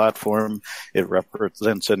application platform. It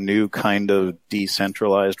represents a new kind of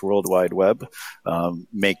decentralized World Wide Web,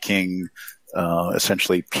 making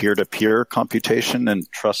essentially peer-to-peer computation and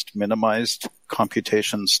trust minimized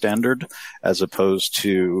computation standard, as opposed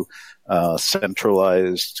to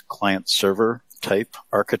centralized client-server type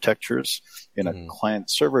architectures. In a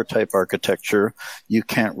client-server type architecture, you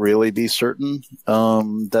can't really be certain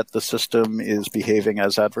that the system is behaving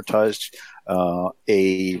as advertised.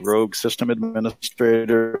 A rogue system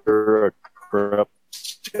administrator, a corrupt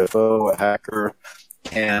CFO, a hacker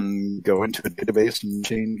can go into a database and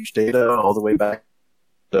change data all the way back,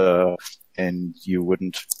 and you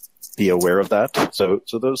wouldn't be aware of that. So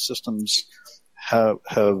those systems have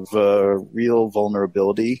real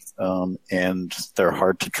vulnerability, and they're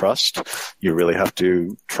hard to trust. You really have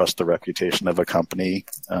to trust the reputation of a company.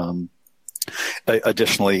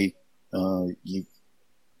 Additionally,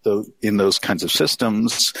 in those kinds of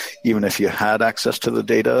systems, even if you had access to the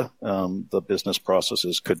data, the business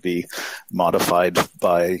processes could be modified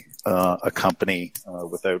by a company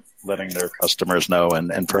without letting their customers know,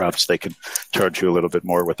 and perhaps they could charge you a little bit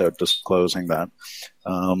more without disclosing that.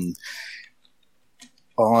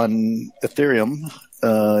 On Ethereum,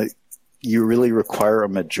 you really require a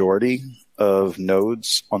majority of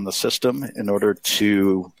nodes on the system in order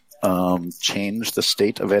to change the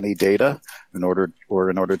state of any data, in order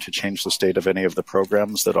to change the state of any of the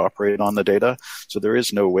programs that operate on the data. So there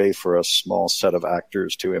is no way for a small set of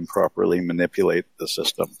actors to improperly manipulate the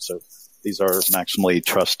system. So these are maximally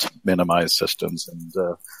trust minimized systems, and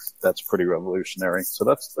that's pretty revolutionary. So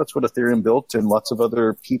that's what Ethereum built, and lots of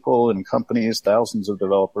other people and companies, thousands of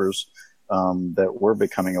developers that we're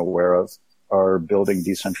becoming aware of are building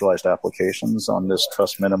decentralized applications on this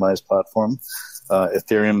trust minimized platform.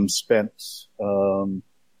 Ethereum spent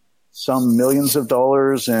some millions of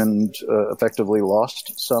dollars and effectively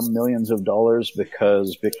lost some millions of dollars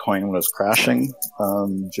because Bitcoin was crashing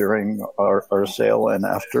during our sale and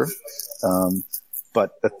after.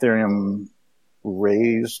 But Ethereum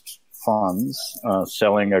raised funds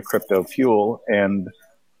selling a crypto fuel and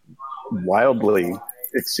wildly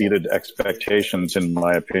exceeded expectations, in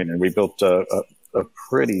my opinion. We built a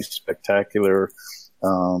pretty spectacular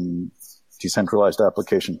decentralized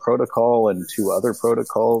application protocol and two other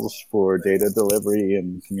protocols for data delivery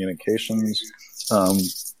and communications.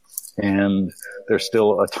 And there's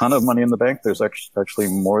still a ton of money in the bank. There's actually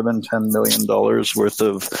more than $10 million worth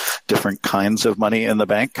of different kinds of money in the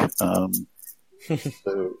bank.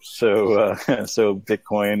 So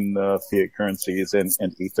Bitcoin, fiat currencies,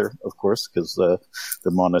 and Ether, of course, because the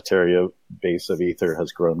monetary base of Ether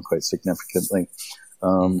has grown quite significantly.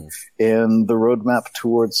 And the roadmap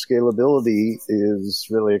towards scalability is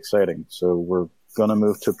really exciting. So we're going to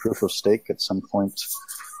move to proof of stake at some point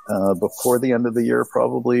before the end of the year,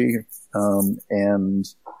 probably. And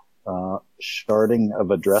sharding of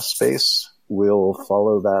address space will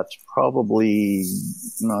follow that probably,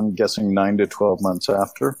 I'm guessing, 9 to 12 months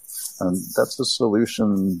after. That's the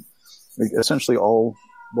solution. Essentially, all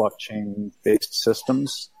blockchain-based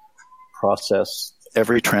systems process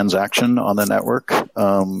every transaction on the network.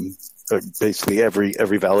 Basically, every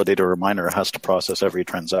validator or miner has to process every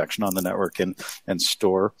transaction on the network and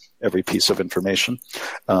store every piece of information.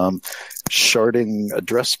 Sharding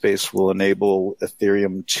address space will enable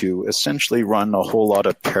Ethereum to essentially run a whole lot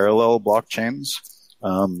of parallel blockchains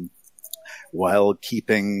while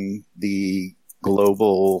keeping the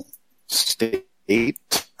global state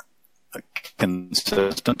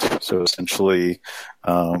consistent. So essentially,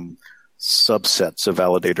 subsets of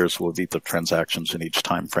validators will be the transactions in each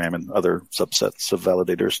time frame, and other subsets of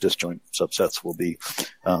validators, disjoint subsets, will be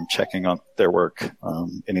checking on their work.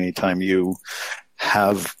 Anytime you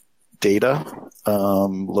have data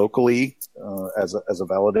locally as a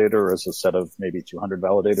validator, or as a set of maybe 200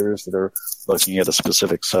 validators that are looking at a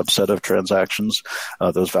specific subset of transactions,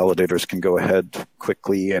 those validators can go ahead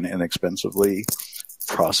quickly and inexpensively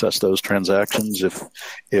process those transactions.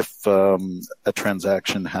 If a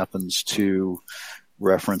transaction happens to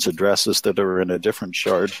reference addresses that are in a different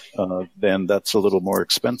shard, then that's a little more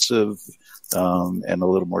expensive and a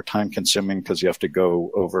little more time consuming because you have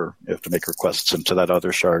to make requests into that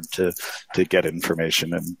other shard to get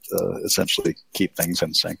information and essentially keep things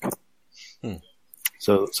in sync.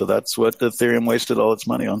 So that's what Ethereum wasted all its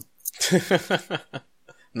money on.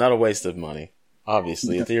 Not a waste of money.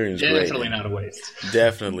 Obviously, Ethereum's great. Definitely not a waste.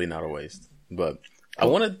 Definitely not a waste. But I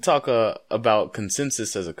want to talk about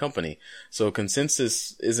Consensus as a company. So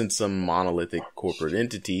Consensus isn't some monolithic corporate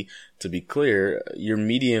entity. To be clear, your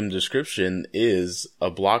Medium description is a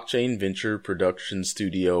blockchain venture production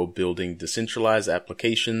studio building decentralized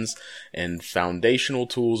applications and foundational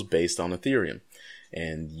tools based on Ethereum.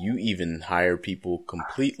 And you even hire people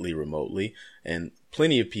completely remotely, and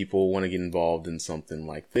plenty of people want to get involved in something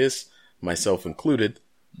like this, myself included,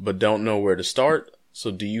 but don't know where to start. So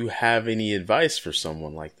do you have any advice for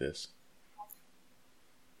someone like this?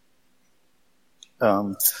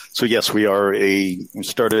 So yes, we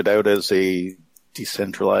started out as a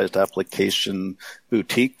decentralized application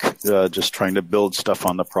boutique, just trying to build stuff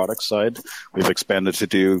on the product side. We've expanded to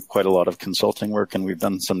do quite a lot of consulting work, and we've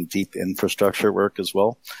done some deep infrastructure work as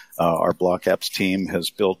well. Our Block Apps team has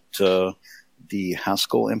built the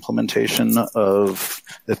Haskell implementation of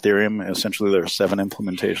Ethereum. Essentially, there are 7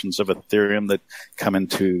 implementations of Ethereum that come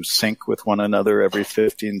into sync with one another every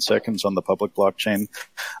 15 seconds on the public blockchain.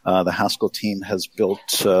 The Haskell team has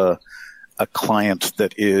built a client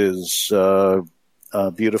that is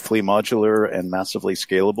beautifully modular and massively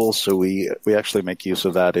scalable. So we actually make use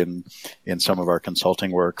of that in some of our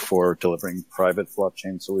consulting work for delivering private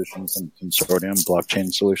blockchain solutions and consortium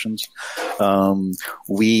blockchain solutions.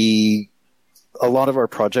 A lot of our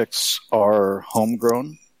projects are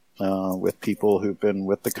homegrown, with people who've been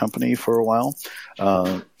with the company for a while.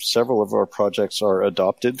 Several of our projects are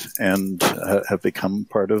adopted and have become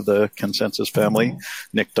part of the Consensus family.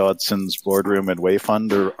 Nick Dodson's Boardroom and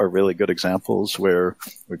Wayfund are really good examples where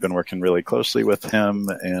we've been working really closely with him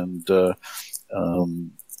and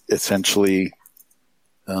essentially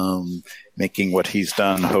making what he's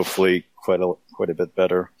done hopefully quite a bit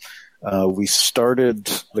better. We started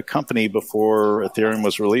the company before Ethereum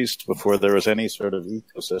was released, before there was any sort of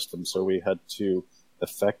ecosystem. So we had to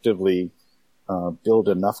effectively build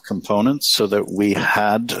enough components so that we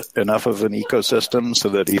had enough of an ecosystem so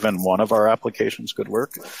that even one of our applications could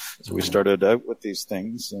work. So we started out with these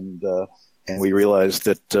things, and we realized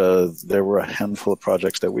that there were a handful of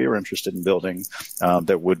projects that we were interested in building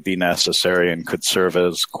that would be necessary and could serve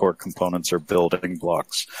as core components or building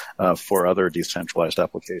blocks for other decentralized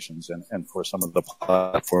applications and for some of the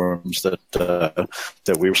platforms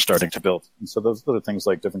that we were starting to build. And so those are things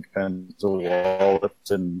like different kinds of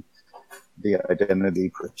wallets and the identity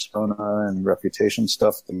persona and reputation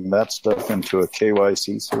stuff, and that stuff into a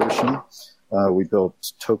KYC solution. We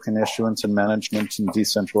built token issuance and management and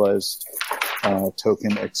decentralized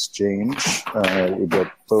token exchange. We built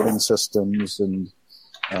voting systems and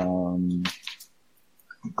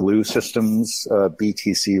glue systems.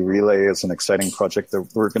 BTC Relay is an exciting project that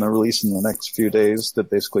we're going to release in the next few days that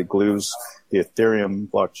basically glues the Ethereum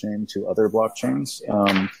blockchain to other blockchains.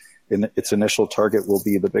 Its initial target will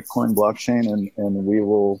be the Bitcoin blockchain, and we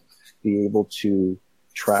will be able to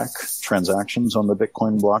track transactions on the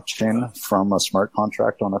Bitcoin blockchain from a smart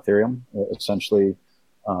contract on Ethereum. Essentially,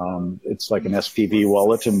 it's like an SPV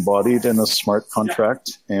wallet embodied in a smart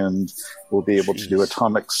contract, and we'll be able to do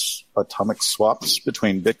atomic swaps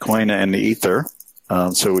between Bitcoin and Ether.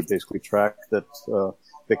 So we basically track that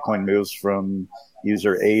Bitcoin moves from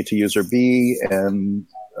user A to user B, and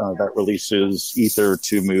that releases Ether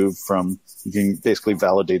to move from, you can basically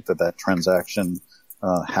validate that transaction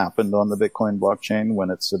happened on the Bitcoin blockchain when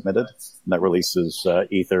it's submitted. And that releases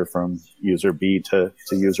Ether from user B to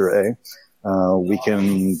user A. We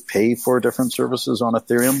can pay for different services on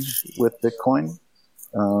Ethereum with Bitcoin.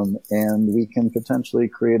 And we can potentially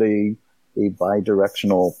create a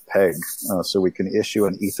bi-directional peg. So we can issue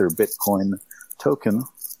an Ether Bitcoin token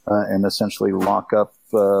and essentially lock up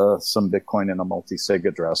some Bitcoin in a multi-sig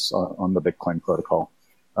address on the Bitcoin protocol.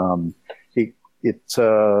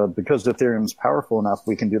 Because Ethereum is powerful enough,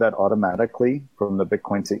 we can do that automatically from the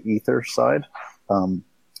Bitcoin to Ether side.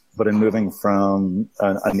 But in moving from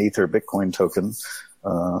an Ether Bitcoin token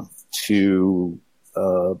to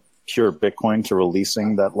pure Bitcoin to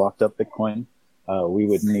releasing that locked up Bitcoin, we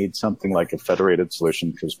would need something like a federated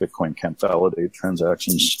solution because Bitcoin can't validate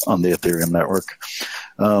transactions on the Ethereum network.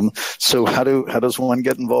 So how does one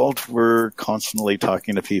get involved? We're constantly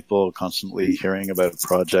talking to people, constantly hearing about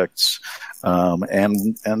projects,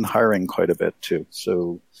 and hiring quite a bit too.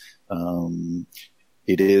 So,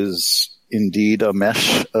 it is indeed a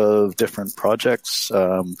mesh of different projects.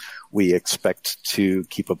 We expect to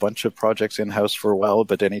keep a bunch of projects in-house for a while,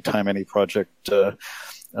 but anytime any project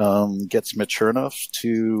gets mature enough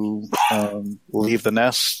to leave the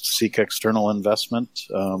nest, seek external investment,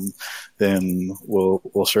 then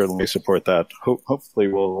we'll certainly support that. Hopefully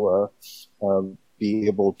we'll be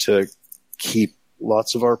able to keep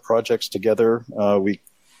lots of our projects together. We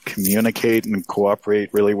communicate and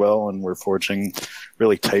cooperate really well, and we're forging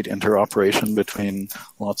really tight interoperation between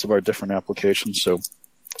lots of our different applications. So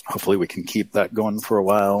hopefully we can keep that going for a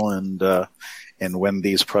while, and when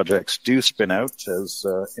these projects do spin out as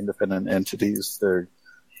independent entities,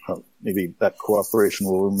 maybe that cooperation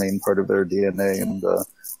will remain part of their DNA,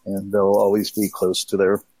 and they'll always be close to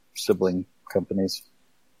their sibling companies.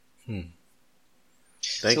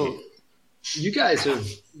 Thank you. You guys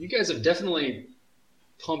have definitely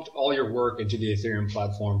pumped all your work into the Ethereum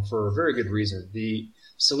platform for a very good reason. The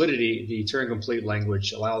Solidity, the Turing-complete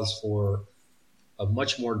language, allows for a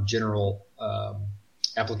much more general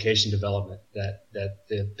application development that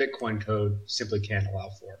the Bitcoin code simply can't allow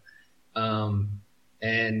for.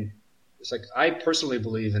 And it's like, I personally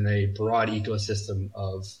believe in a broad ecosystem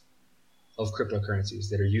of cryptocurrencies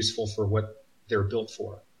that are useful for what they're built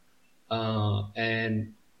for.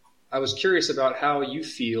 And I was curious about how you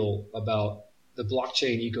feel about the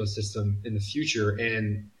blockchain ecosystem in the future,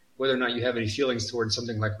 and whether or not you have any feelings towards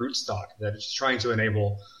something like Rootstock that is trying to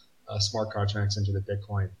enable smart contracts into the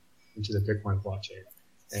Bitcoin blockchain.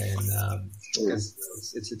 And because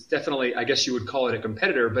it's definitely, I guess you would call it a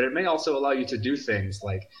competitor, but it may also allow you to do things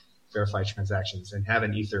like verify transactions and have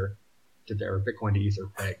an Ether or Bitcoin to Ether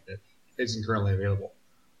peg that isn't currently available.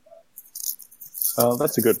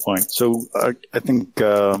 That's a good point. So I think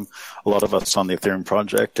a lot of us on the Ethereum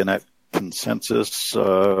project and at Consensus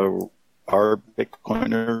are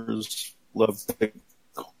Bitcoiners, love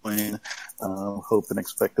Bitcoin, hope and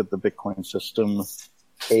expect that the Bitcoin system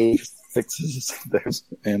fixes theirs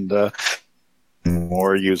and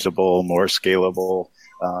more usable, more scalable,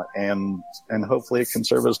 and hopefully it can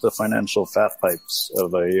serve as the financial fat pipes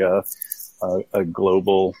of a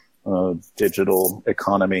global digital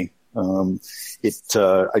economy.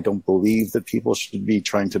 I don't believe that people should be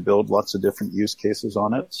trying to build lots of different use cases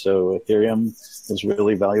on it. So Ethereum is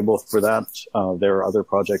really valuable for that. There are other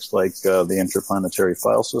projects like the interplanetary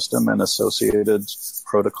file system and associated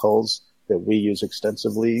protocols that we use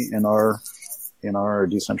extensively in our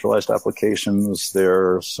decentralized applications.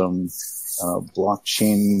 There are some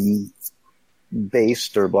blockchain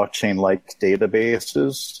based or blockchain like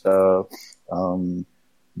databases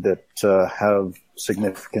that have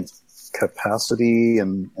significant capacity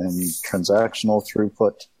and transactional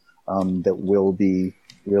throughput that will be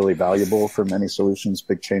really valuable for many solutions.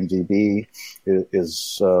 BigchainDB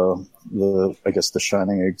is the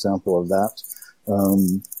shining example of that.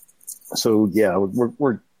 So yeah,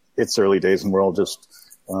 it's early days and we're all just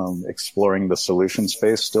exploring the solution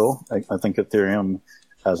space still. I think Ethereum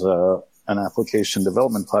as an application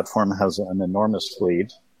development platform has an enormous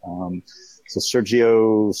lead. So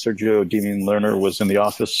Sergio Deeming Lerner was in the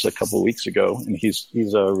office a couple of weeks ago, and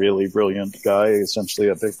he's a really brilliant guy, essentially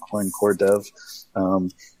a Bitcoin core dev.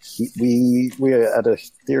 We at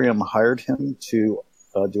Ethereum hired him to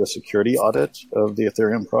do a security audit of the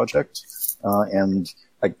Ethereum project, and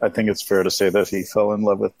I think it's fair to say that he fell in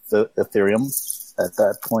love with Ethereum at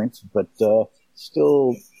that point, but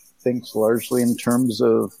still thinks largely in terms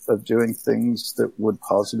of doing things that would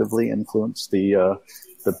positively influence the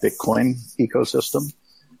Bitcoin ecosystem.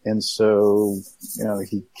 And so,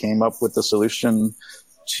 he came up with the solution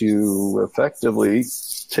to effectively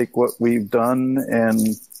take what we've done and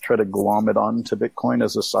try to glom it onto Bitcoin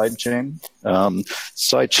as a side chain.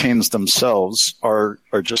 Side chains themselves are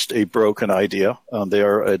just a broken idea. They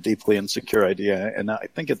are a deeply insecure idea. And I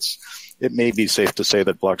think it may be safe to say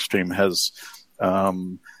that Blockstream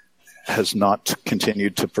has not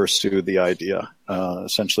continued to pursue the idea.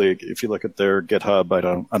 Essentially, if you look at their GitHub, I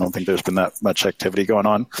don't think there's been that much activity going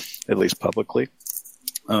on, at least publicly.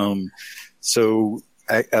 So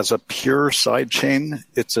as a pure sidechain,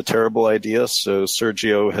 it's a terrible idea. So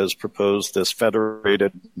Sergio has proposed this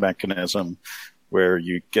federated mechanism where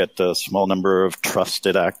you get a small number of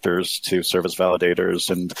trusted actors to serve as validators,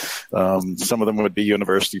 and some of them would be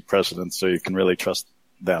university presidents, so you can really trust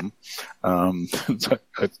them. So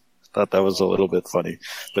I thought that was a little bit funny.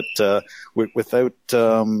 But without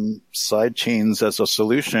side chains as a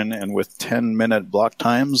solution, and with 10-minute block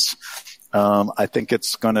times, I think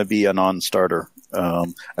it's going to be a non-starter.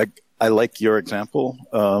 I like your example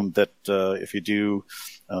that if you do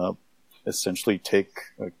essentially take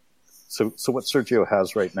so what Sergio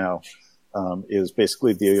has right now is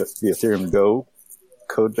basically the Ethereum Go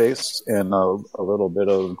code base and a little bit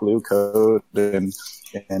of glue code, and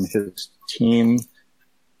his team,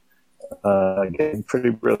 again, pretty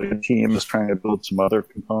brilliant team, is trying to build some other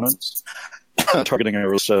components targeting a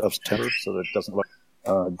release of September so that it doesn't look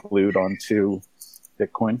glued onto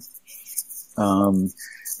Bitcoin.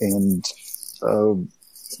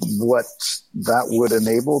 What that would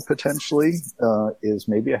enable potentially is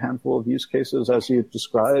maybe a handful of use cases, as you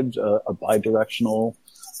described, a bidirectional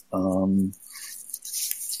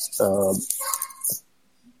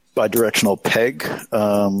peg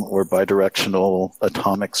or bidirectional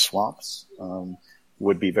atomic swaps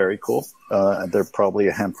would be very cool. There are probably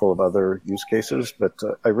a handful of other use cases, but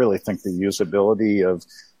I really think the usability of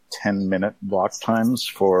 10-minute block times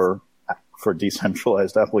for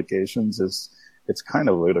decentralized applications it's kind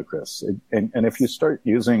of ludicrous. And if you start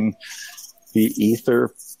using the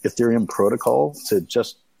Ethereum protocol to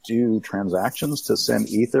just do transactions to send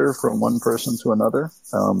Ether from one person to another,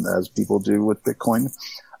 as people do with Bitcoin,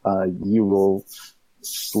 you will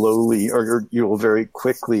slowly, or you will very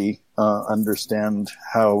quickly understand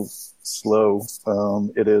how slow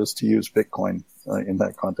it is to use Bitcoin in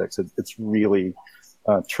that context. It's really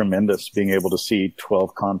tremendous being able to see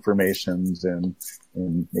 12 confirmations in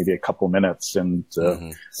maybe a couple minutes and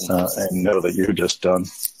know that you're just done.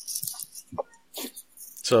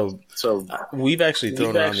 So we've actually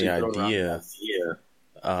thrown around the idea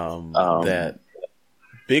that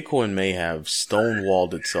Bitcoin may have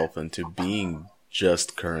stonewalled itself into being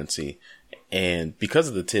just currency. And because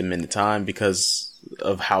of the 10-minute time, because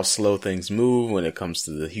of how slow things move when it comes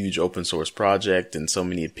to the huge open source project and so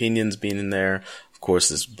many opinions being in there. Of course,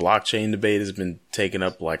 this blockchain debate has been taking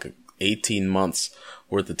up like 18 months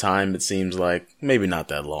worth of time. It seems like maybe not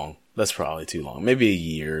that long. That's probably too long. Maybe a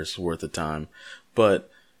year's worth of time. But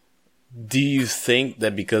do you think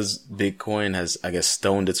that because Bitcoin has, I guess,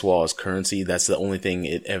 stoned its wall as currency, that's the only thing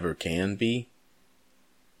it ever can be?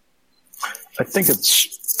 I think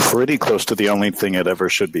it's pretty close to the only thing it ever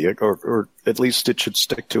should be, or at least it should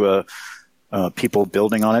stick to people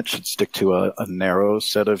building on it should stick to a narrow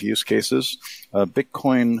set of use cases.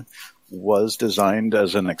 Bitcoin was designed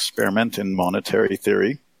as an experiment in monetary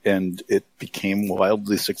theory, and it became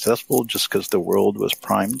wildly successful just because the world was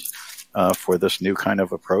primed for this new kind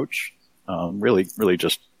of approach. Really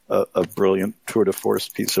just a brilliant tour de force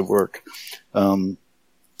piece of work.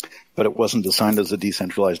 But it wasn't designed as a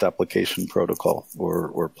decentralized application protocol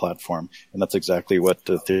or platform. And that's exactly what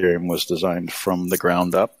Ethereum was designed from the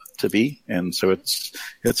ground up to be. And so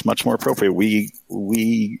it's much more appropriate. We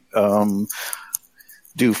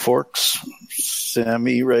do forks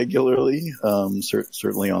semi-regularly,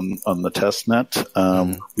 certainly on the test net.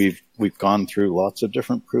 We've gone through lots of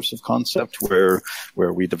different proofs of concept where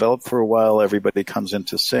we develop for a while, everybody comes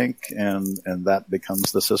into sync, and that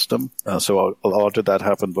becomes the system. So a lot of that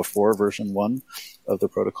happened before version 1 of the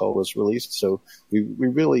protocol was released. So we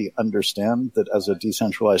really understand that as a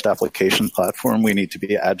decentralized application platform, we need to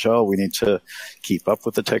be agile. We need to keep up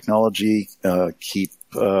with the technology, keep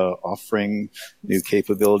offering new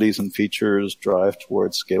capabilities and features, drive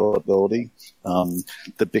towards scalability.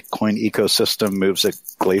 The Bitcoin ecosystem moves at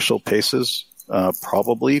glacial paces,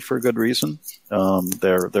 probably for good reason.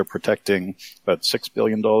 They're protecting about $6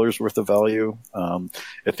 billion worth of value.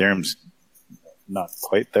 Ethereum's not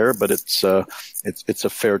quite there, but it's a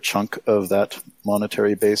fair chunk of that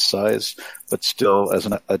monetary base size. But still, as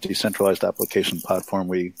a decentralized application platform,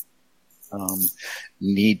 we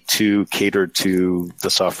need to cater to the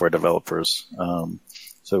software developers.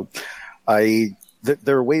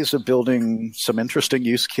 There are ways of building some interesting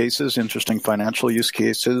use cases, interesting financial use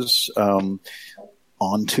cases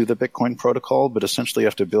onto the Bitcoin protocol, but essentially you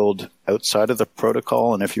have to build outside of the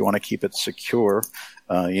protocol. And if you want to keep it secure,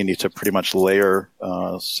 you need to pretty much layer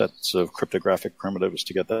sets of cryptographic primitives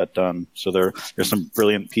to get that done. So there's some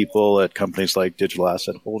brilliant people at companies like Digital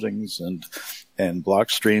Asset Holdings and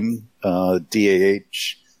Blockstream.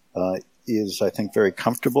 DAH is, I think, very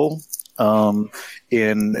comfortable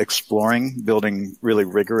in exploring building really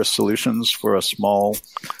rigorous solutions for a small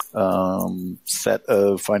set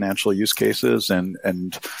of financial use cases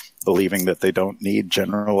and believing that they don't need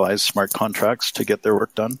generalized smart contracts to get their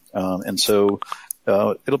work done. And so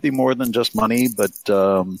it'll be more than just money, but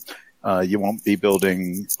you won't be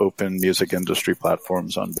building open music industry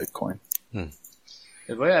platforms on Bitcoin.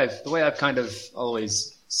 The way I've kind of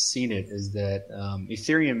always seen it is that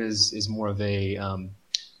Ethereum is more of a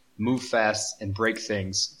move fast and break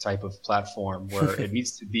things type of platform where it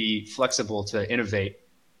needs to be flexible to innovate,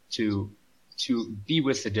 to be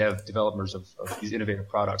with the developers of these innovative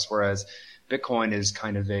products. Whereas Bitcoin is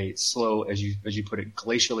kind of a slow, as you put it,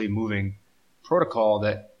 glacially moving protocol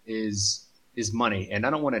that is money. And I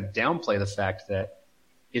don't want to downplay the fact that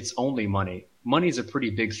it's only money. Money is a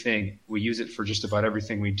pretty big thing. We use it for just about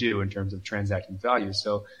everything we do in terms of transacting value.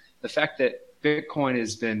 So the fact that Bitcoin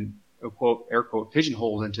has been, quote, air quote,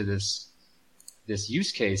 pigeonholed into this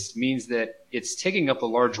use case means that it's taking up a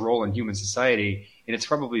large role in human society, and it's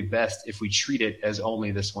probably best if we treat it as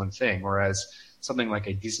only this one thing, whereas something like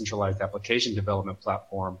a decentralized application development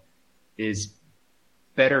platform is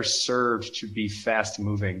better served to be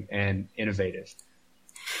fast-moving and innovative.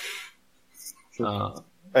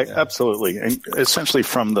 Absolutely. And essentially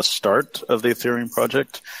from the start of the Ethereum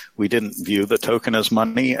project, we didn't view the token as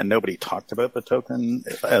money, and nobody talked about the token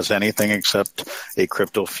as anything except a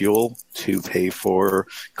crypto fuel to pay for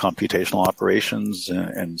computational operations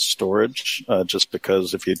and storage, just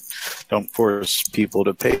because if you don't force people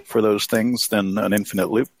to pay for those things, then an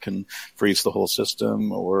infinite loop can freeze the whole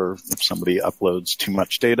system, or if somebody uploads too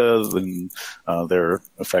much data, then they're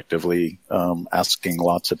effectively asking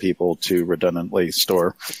lots of people to redundantly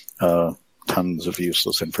store tons of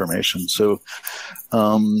useless information. So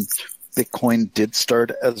Bitcoin did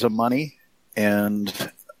start as a money,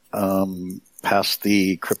 and past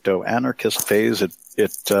the crypto anarchist phase,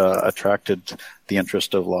 it attracted the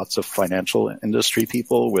interest of lots of financial industry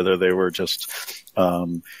people, whether they were just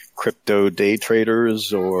crypto day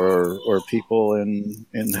traders or people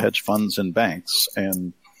in hedge funds and banks.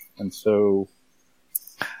 And so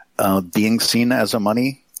being seen as a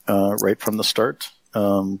money right from the start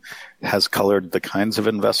has colored the kinds of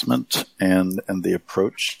investment and the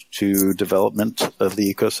approach to development of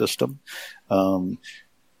the ecosystem.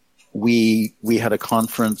 We had a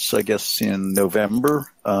conference, I guess, in November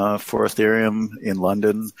for Ethereum in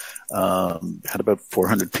London. Had about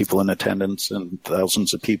 400 people in attendance and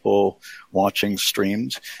thousands of people watching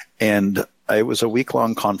streams. And it was a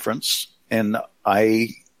week-long conference, and a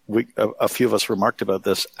few of us remarked about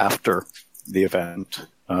this after the event.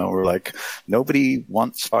 We're like, nobody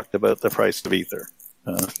once talked about the price of Ether.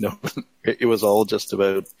 No, it was all just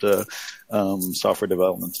about software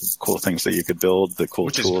development, cool things that you could build, the cool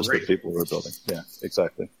tools that people were building. Yeah,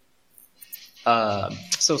 exactly.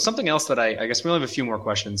 So something else that I guess we only have a few more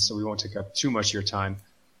questions, so we won't take up too much of your time.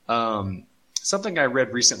 Something I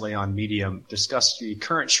read recently on Medium discussed the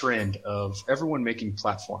current trend of everyone making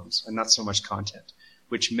platforms and not so much content,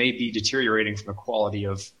 which may be deteriorating from the quality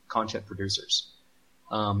of content producers.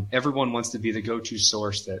 Everyone wants to be the go-to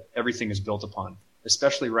source that everything is built upon,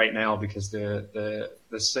 especially right now because the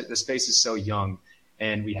space is so young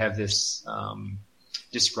and we have this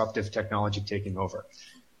disruptive technology taking over.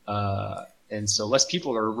 And so less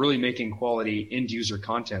people are really making quality end-user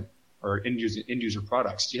content or end-user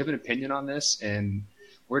products. Do you have an opinion on this? And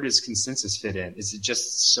where does consensus fit in? Is it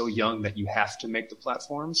just so young that you have to make the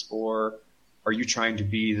platforms, or are you trying to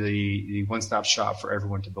be the one-stop shop for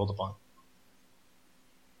everyone to build upon?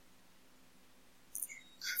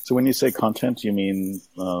 So when you say content, you mean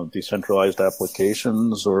decentralized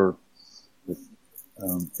applications, or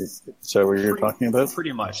is that what you're talking about?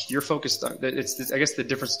 Pretty much. You're focused on I guess the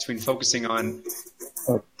difference between focusing on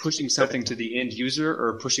pushing something to the end user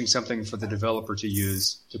or pushing something for the developer to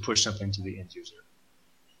use to push something to the end user.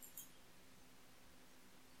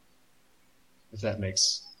 If that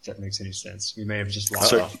makes any sense. We may have just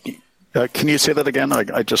lost off. Can you say that again?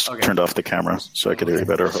 I just turned off the camera so I could hear you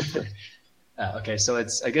better, hopefully. Okay, so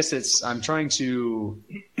I'm trying to,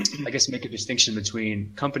 make a distinction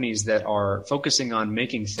between companies that are focusing on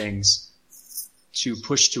making things to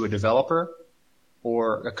push to a developer,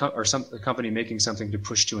 or a company making something to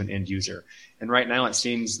push to an end user. And right now, it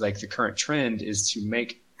seems like the current trend is to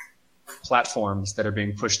make platforms that are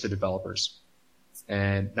being pushed to developers,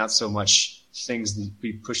 and not so much things that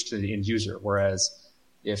be pushed to the end user. Whereas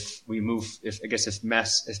if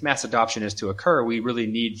mass adoption is to occur, we really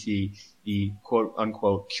need the quote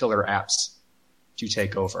unquote killer apps to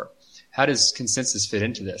take over. How does consensus fit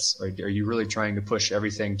into this? Or are you really trying to push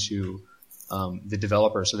everything to the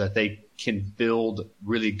developer so that they can build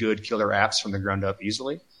really good killer apps from the ground up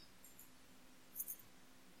easily?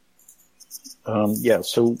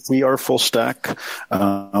 So we are full stack.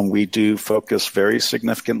 We do focus very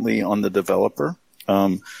significantly on the developer.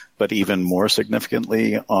 But even more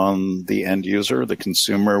significantly on the end user, the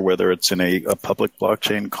consumer, whether it's in a public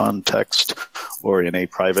blockchain context or in a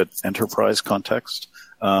private enterprise context.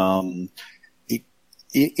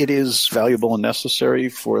 it is valuable and necessary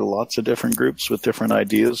for lots of different groups with different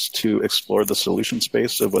ideas to explore the solution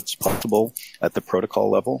space of what's possible at the protocol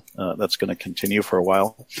level. That's going to continue for a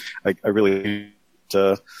while. I really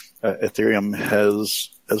Ethereum has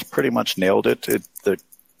pretty much nailed it.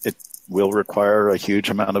 It will require a huge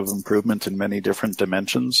amount of improvement in many different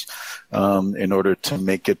dimensions in order to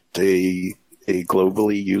make it a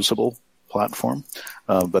globally usable platform.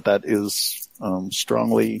 But that is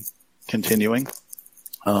strongly continuing.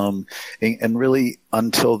 And really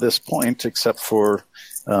until this point, except for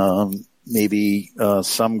maybe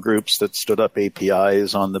some groups that stood up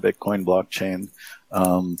APIs on the Bitcoin blockchain,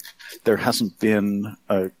 there hasn't been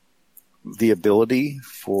the ability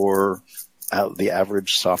for the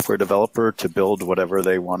average software developer to build whatever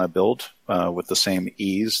they want to build with the same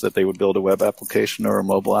ease that they would build a web application or a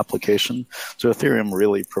mobile application. So Ethereum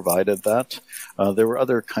really provided that. There were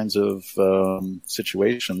other kinds of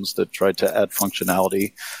situations that tried to add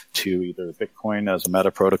functionality to either Bitcoin as a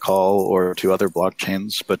meta protocol or to other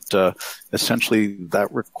blockchains, but essentially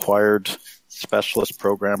that required specialist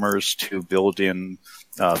programmers to build in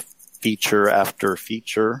feature after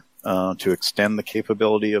feature to extend the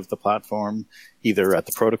capability of the platform, either at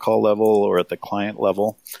the protocol level or at the client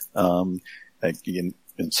level.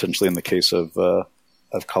 Essentially, in the case of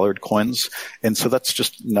colored coins, and so that's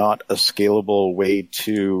just not a scalable way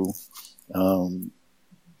to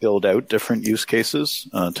build out different use cases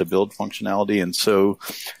to build functionality. And so,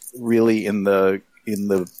 really, in the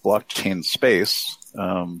blockchain space,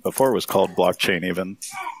 before it was called blockchain, even.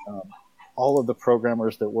 All of the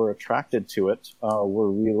programmers that were attracted to it were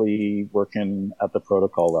really working at the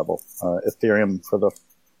protocol level. Ethereum,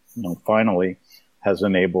 finally, has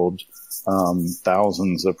enabled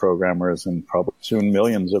thousands of programmers and probably soon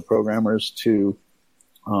millions of programmers to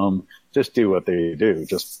just do what they do,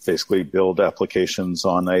 just basically build applications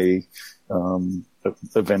on a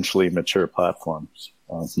eventually mature platforms.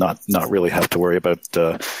 Not really have to worry about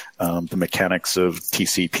the mechanics of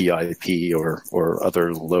TCP/IP or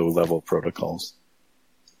other low-level protocols.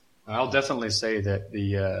 I'll definitely say that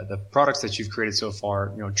the products that you've created so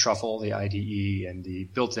far, Truffle, the IDE, and the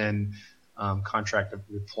built-in contract of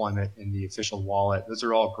deployment in the official wallet, those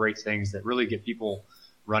are all great things that really get people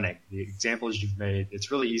running. The examples you've made,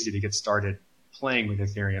 it's really easy to get started playing with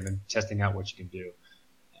Ethereum and testing out what you can do.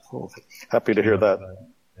 Cool. Happy to hear that.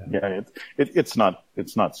 Yeah, it's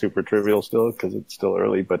not super trivial still because it's still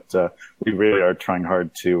early, but we really are trying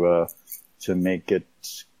hard to make it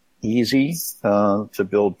easy to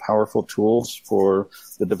build powerful tools for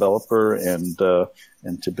the developer and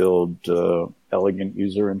to build elegant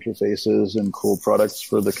user interfaces and cool products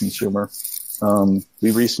for the consumer.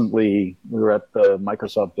 We were at the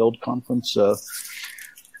Microsoft Build conference a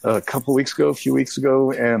few weeks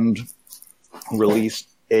ago, and released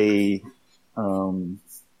a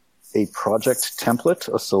project template,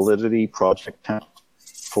 a Solidity project template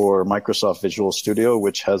for Microsoft Visual Studio,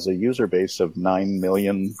 which has a user base of 9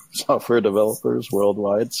 million software developers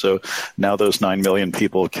worldwide. So now those 9 million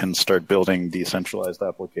people can start building decentralized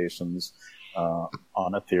applications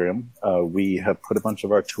on Ethereum. We have put a bunch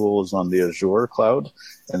of our tools on the Azure cloud,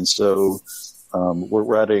 and so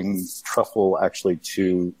we're adding Truffle actually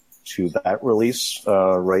to that release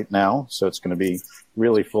right now. So it's going to be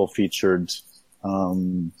really full-featured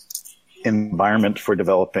environment for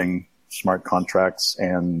developing smart contracts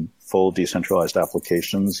and full decentralized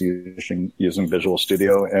applications using Visual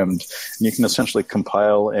Studio. And you can essentially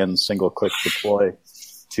compile and single-click deploy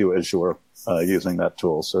to Azure using that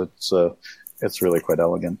tool. So it's really quite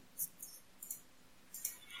elegant.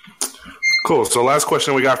 Cool. So last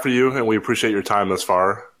question we got for you, and we appreciate your time thus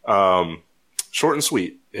far. Short and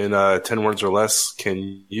sweet. In 10 words or less,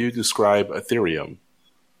 can you describe Ethereum?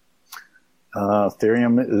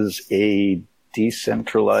 Ethereum is a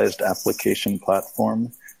decentralized application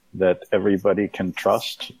platform that everybody can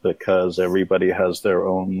trust because everybody has their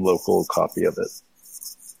own local copy of it.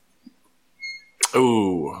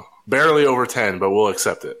 Ooh, barely over 10, but we'll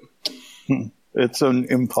accept it. It's an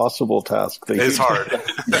impossible task. It's hard.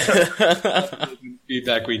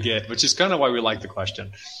 Feedback we get, which is kind of why we like the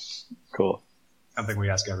question. Cool. Something we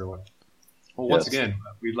ask everyone. Well, once again,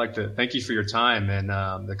 we'd like to thank you for your time and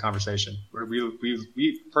the conversation.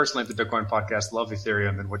 We personally at the Bitcoin Podcast love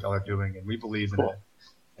Ethereum and what y'all are doing, and we believe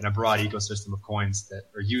in a broad ecosystem of coins that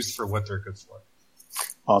are used for what they're good for.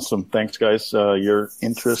 Awesome. Thanks, guys. Your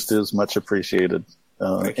interest is much appreciated.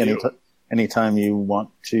 Anytime you want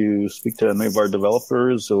to speak to any of our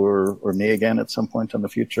developers or me again at some point in the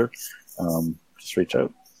future, just reach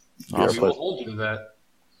out. We will hold you to that.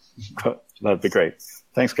 That'd be great.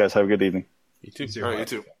 Thanks, guys. Have a good evening. You too. All right, you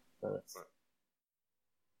too.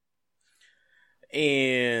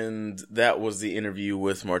 And that was the interview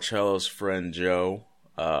with Marcello's friend Joe,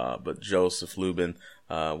 but Joseph Lubin,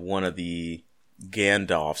 one of the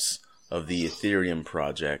Gandalfs of the Ethereum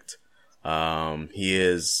project. He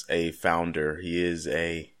is a founder. He's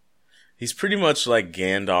pretty much like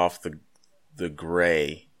Gandalf the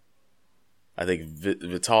Gray. I think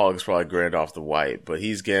Vitalik is probably Gandalf the White, but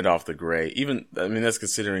he's Gandalf the Gray. That's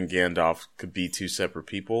considering Gandalf could be two separate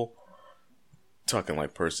people. Talking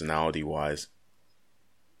like personality wise.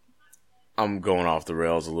 I'm going off the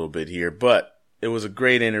rails a little bit here, but it was a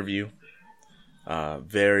great interview.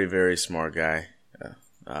 Very, very smart guy.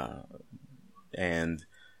 And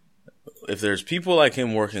if there's people like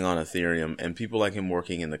him working on Ethereum and people like him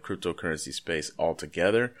working in the cryptocurrency space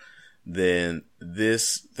altogether, then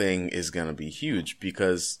this thing is going to be huge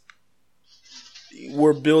because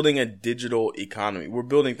we're building a digital economy. We're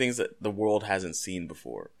building things that the world hasn't seen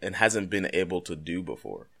before and hasn't been able to do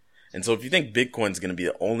before. And so if you think Bitcoin's going to be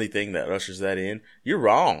the only thing that ushers that in, you're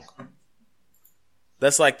wrong.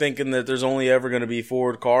 That's like thinking that there's only ever going to be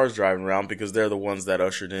Ford cars driving around because they're the ones that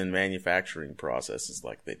ushered in manufacturing processes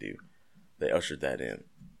like they do. They ushered that in.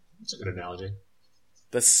 That's a good analogy.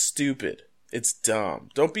 That's stupid. It's dumb.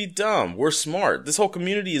 Don't be dumb. We're smart. This whole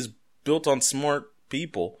community is built on smart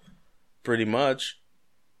people, pretty much.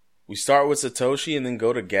 We start with Satoshi and then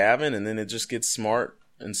go to Gavin, and then it just gets smart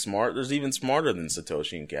and smart. There's even smarter than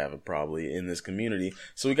Satoshi and Gavin probably in this community.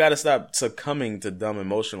 So we got to stop succumbing to dumb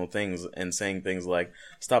emotional things and saying things like,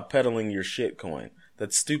 stop peddling your shit coin.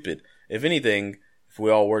 That's stupid. If anything, if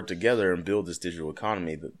we all work together and build this digital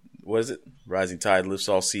economy, what is it? Rising tide lifts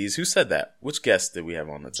all seas. Who said that? Which guest did we have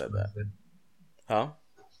on that said that? Huh?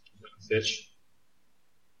 Fitch.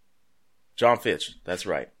 John Fitch. That's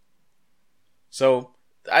right. So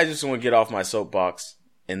I just want to get off my soapbox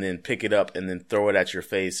and then pick it up and then throw it at your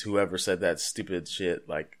face. Whoever said that stupid shit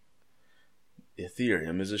like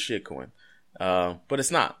Ethereum is a shitcoin. But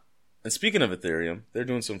it's not. And speaking of Ethereum, they're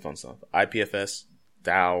doing some fun stuff. IPFS,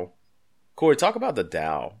 DAO. Corey, talk about the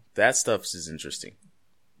DAO. That stuff is interesting.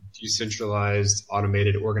 Decentralized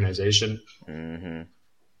automated organization. Mm-hmm.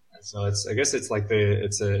 So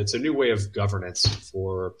it's a new way of governance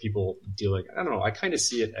for people dealing. I don't know. I kind of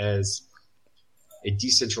see it as a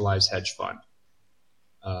decentralized hedge fund.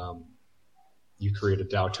 You create a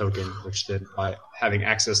DAO token, which then by having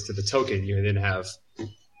access to the token, you then have,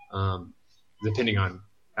 depending on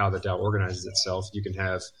how the DAO organizes itself, you can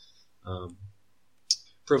have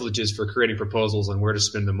privileges for creating proposals on where to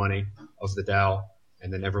spend the money of the DAO,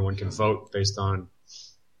 and then everyone can vote based on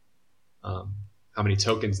how many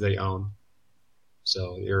tokens they own.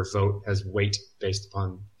 So your vote has weight based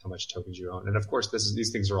upon how much tokens you own. And of course,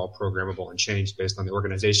 these things are all programmable and changed based on the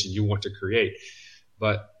organization you want to create.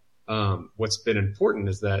 But what's been important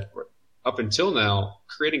is that up until now,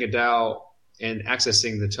 creating a DAO and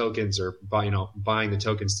accessing the tokens or buying the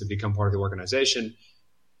tokens to become part of the organization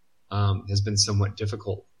has been somewhat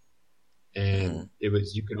difficult. And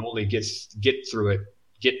you can only get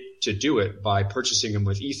to do it by purchasing them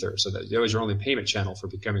with Ether. So that was your only payment channel for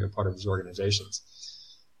becoming a part of these organizations.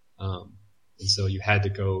 And so you had to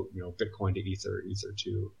go, Bitcoin to Ether,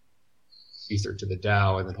 Ether to the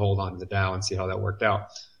DAO, and then hold on to the DAO and see how that worked out.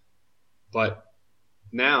 But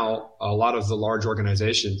now a lot of the large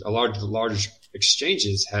organizations, the large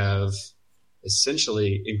exchanges have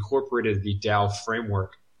essentially incorporated the DAO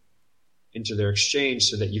framework into their exchange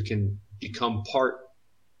so that you can become part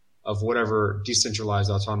of whatever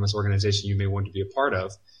decentralized autonomous organization you may want to be a part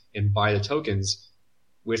of and buy the tokens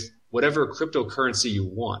with whatever cryptocurrency you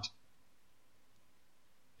want,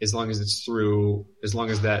 as long as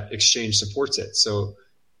that exchange supports it. So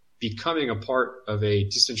becoming a part of a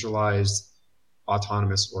decentralized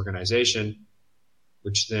autonomous organization,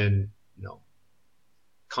 which then,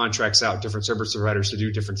 contracts out different service providers to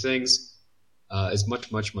do different things, is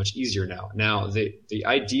much, much, much easier now. Now, the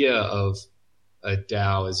idea of a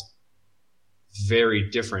DAO is very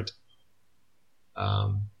different.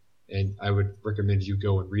 And I would recommend you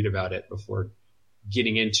go and read about it before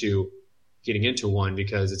getting into one,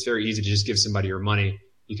 because it's very easy to just give somebody your money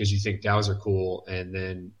because you think DAOs are cool and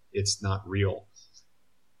then it's not real.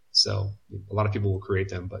 So a lot of people will create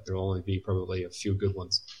them, but there will only be probably a few good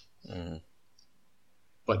ones. Mm-hmm.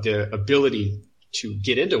 But the ability to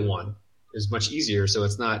get into one is much easier. So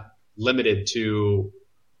it's not limited to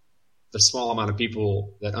the small amount of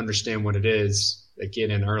people that understand what it is, that get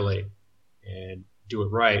in early and do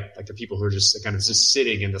it right. Like the people who are just kind of just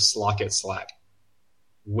sitting in the Slack,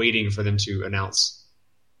 waiting for them to announce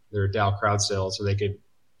their DAO crowd sale so they could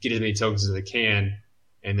get as many tokens as they can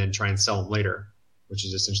and then try and sell them later, which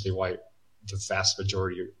is essentially why the vast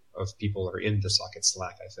majority of people are in the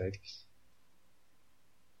Slack, I think.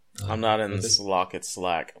 I'm not in the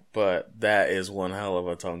Slack, but that is one hell of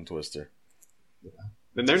a tongue twister. Yeah.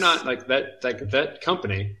 And they're not like that. Like that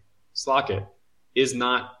company, Slockit, is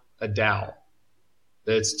not a DAO.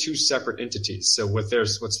 It's two separate entities. So what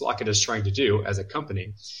Slockit is trying to do as a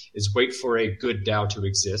company is wait for a good DAO to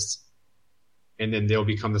exist, and then they'll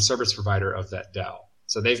become the service provider of that DAO.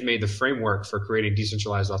 So they've made the framework for creating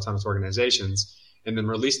decentralized autonomous organizations and then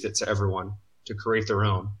released it to everyone to create their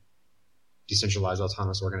own decentralized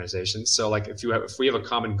autonomous organizations. So like if we have a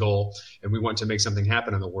common goal and we want to make something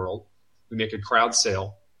happen in the world, we make a crowd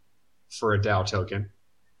sale for a DAO token.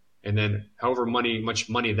 And then however much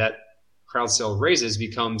money that crowd sale raises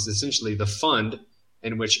becomes essentially the fund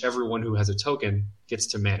in which everyone who has a token gets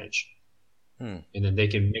to manage. And then they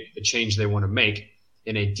can make the change they want to make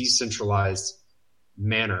in a decentralized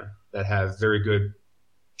manner that have very good,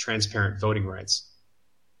 transparent voting rights.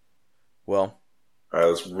 Well, all right,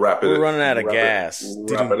 let's wrap it. We're running out of gas.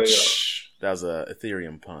 Wrap it That was a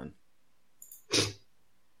Ethereum pun.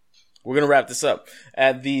 We're going to wrap this up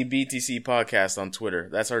at the BTC Podcast on Twitter.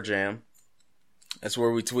 That's our jam. That's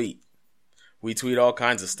where we tweet. We tweet all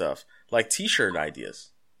kinds of stuff, like t-shirt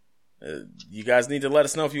ideas. You guys need to let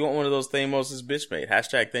us know if you want one of those Thamos' Bitchmade.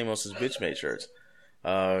 Hashtag Thamos' Bitchmade shirts.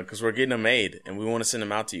 Because we're getting them made, and we want to send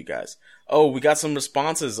them out to you guys. Oh, we got some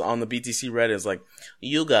responses on the BTC Reddit. It's like,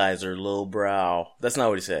 you guys are lowbrow. That's not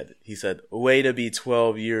what he said. He said, way to be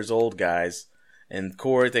 12 years old, guys. And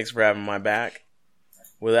Corey, thanks for having my back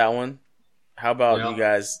with that one. How about you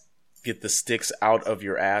guys get the sticks out of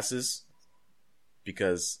your asses?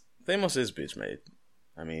 Because Thamos is bitch-made.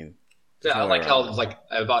 I mean... Yeah, I like how like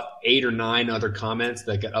about 8 or 9 other comments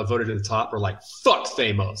that got voted to the top were like, fuck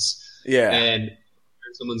Thamos. Yeah. And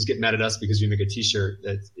someone's getting mad at us because we make a t-shirt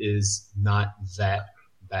that is not that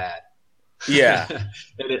bad. Yeah.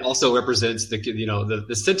 And it also represents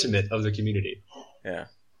the sentiment of the community. Yeah.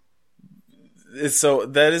 So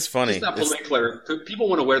that is funny. It's not political. People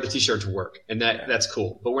want to wear the t-shirt to work, and that's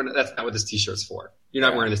cool. But that's not what this t-shirt's for. You're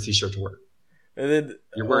not wearing this t-shirt to work. And then,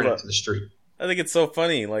 you're wearing it to the street. I think it's so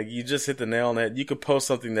funny. Like, you just hit the nail on the head. You could post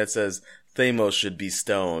something that says Thamos should be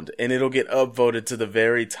stoned, and it'll get upvoted to the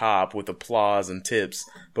very top with applause and tips.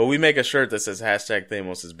 But we make a shirt that says hashtag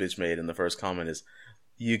Thamos is bitchmade, and the first comment is,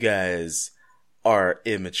 you guys are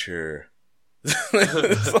immature.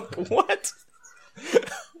 It's like, what?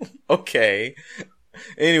 Okay.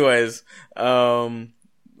 Anyways,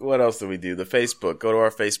 what else do we do? The Facebook. Go to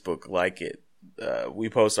our Facebook, like it. We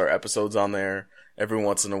post our episodes on there. Every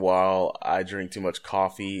once in a while, I drink too much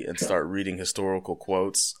coffee and start reading historical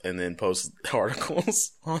quotes and then post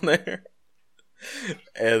articles on there.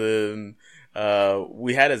 And then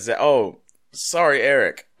we had sorry,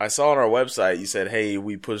 Eric. I saw on our website you said, "Hey,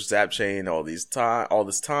 we pushed Zap Chain all this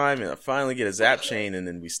time, and I finally get a Zap Chain, and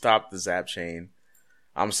then we stopped the Zap Chain."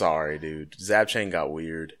 I'm sorry, dude. Zap Chain got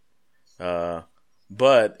weird. But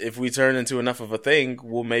if we turn into enough of a thing,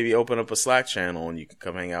 we'll maybe open up a Slack channel and you can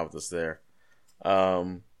come hang out with us there.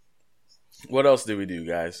 What else do we do,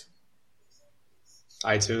 guys?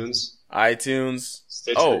 iTunes.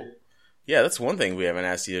 Stitcher. Oh, yeah, that's one thing we haven't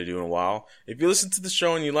asked you to do in a while. If you listen to the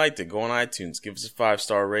show and you liked it, go on iTunes, give us a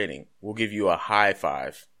 5-star rating. We'll give you a high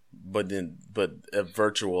five, but a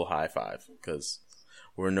virtual high five, because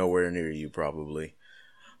we're nowhere near you probably.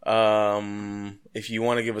 If you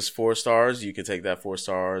want to give us 4 stars, you can take that 4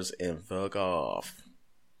 stars and fuck off.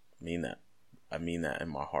 I mean that in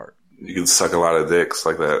my heart. You can suck a lot of dicks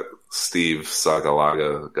like that Steve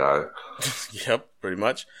Sagalaga guy. Yep, pretty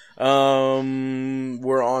much.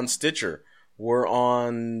 We're on Stitcher. We're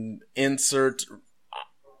on insert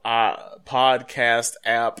podcast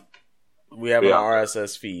app. We have an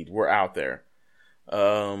RSS feed. We're out there.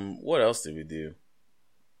 What else did we do?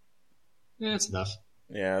 Yeah, it's enough.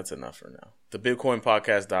 Yeah, that's enough for now.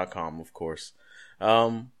 TheBitcoinPodcast.com, of course.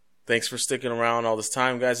 Thanks for sticking around all this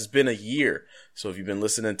time, guys. It's been a year. So if you've been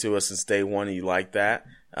listening to us since day one and you like that,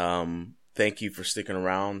 thank you for sticking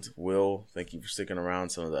around. Will, thank you for sticking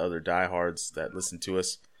around. Some of the other diehards that listen to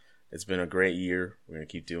us. It's been a great year. We're going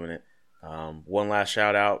to keep doing it. One last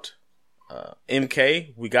shout out.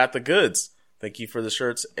 MK, we got the goods. Thank you for the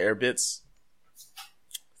shirts, Airbits.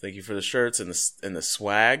 Thank you for the shirts and the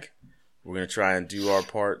swag. We're going to try and do our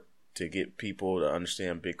part to get people to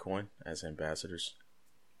understand Bitcoin as ambassadors.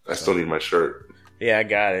 I still need my shirt. Yeah, I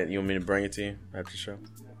got it. You want me to bring it to you after the show?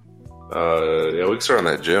 Yeah, we can start on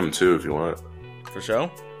that gym too if you want. For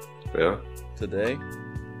show? Yeah. Today?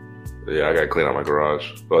 Yeah, I gotta clean out my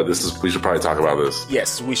garage. But we should probably talk about this.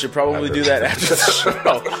 Yes, we should probably do that after the show.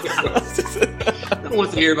 I don't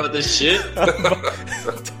want to hear about this shit.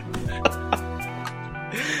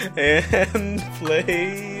 And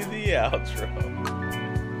play the outro.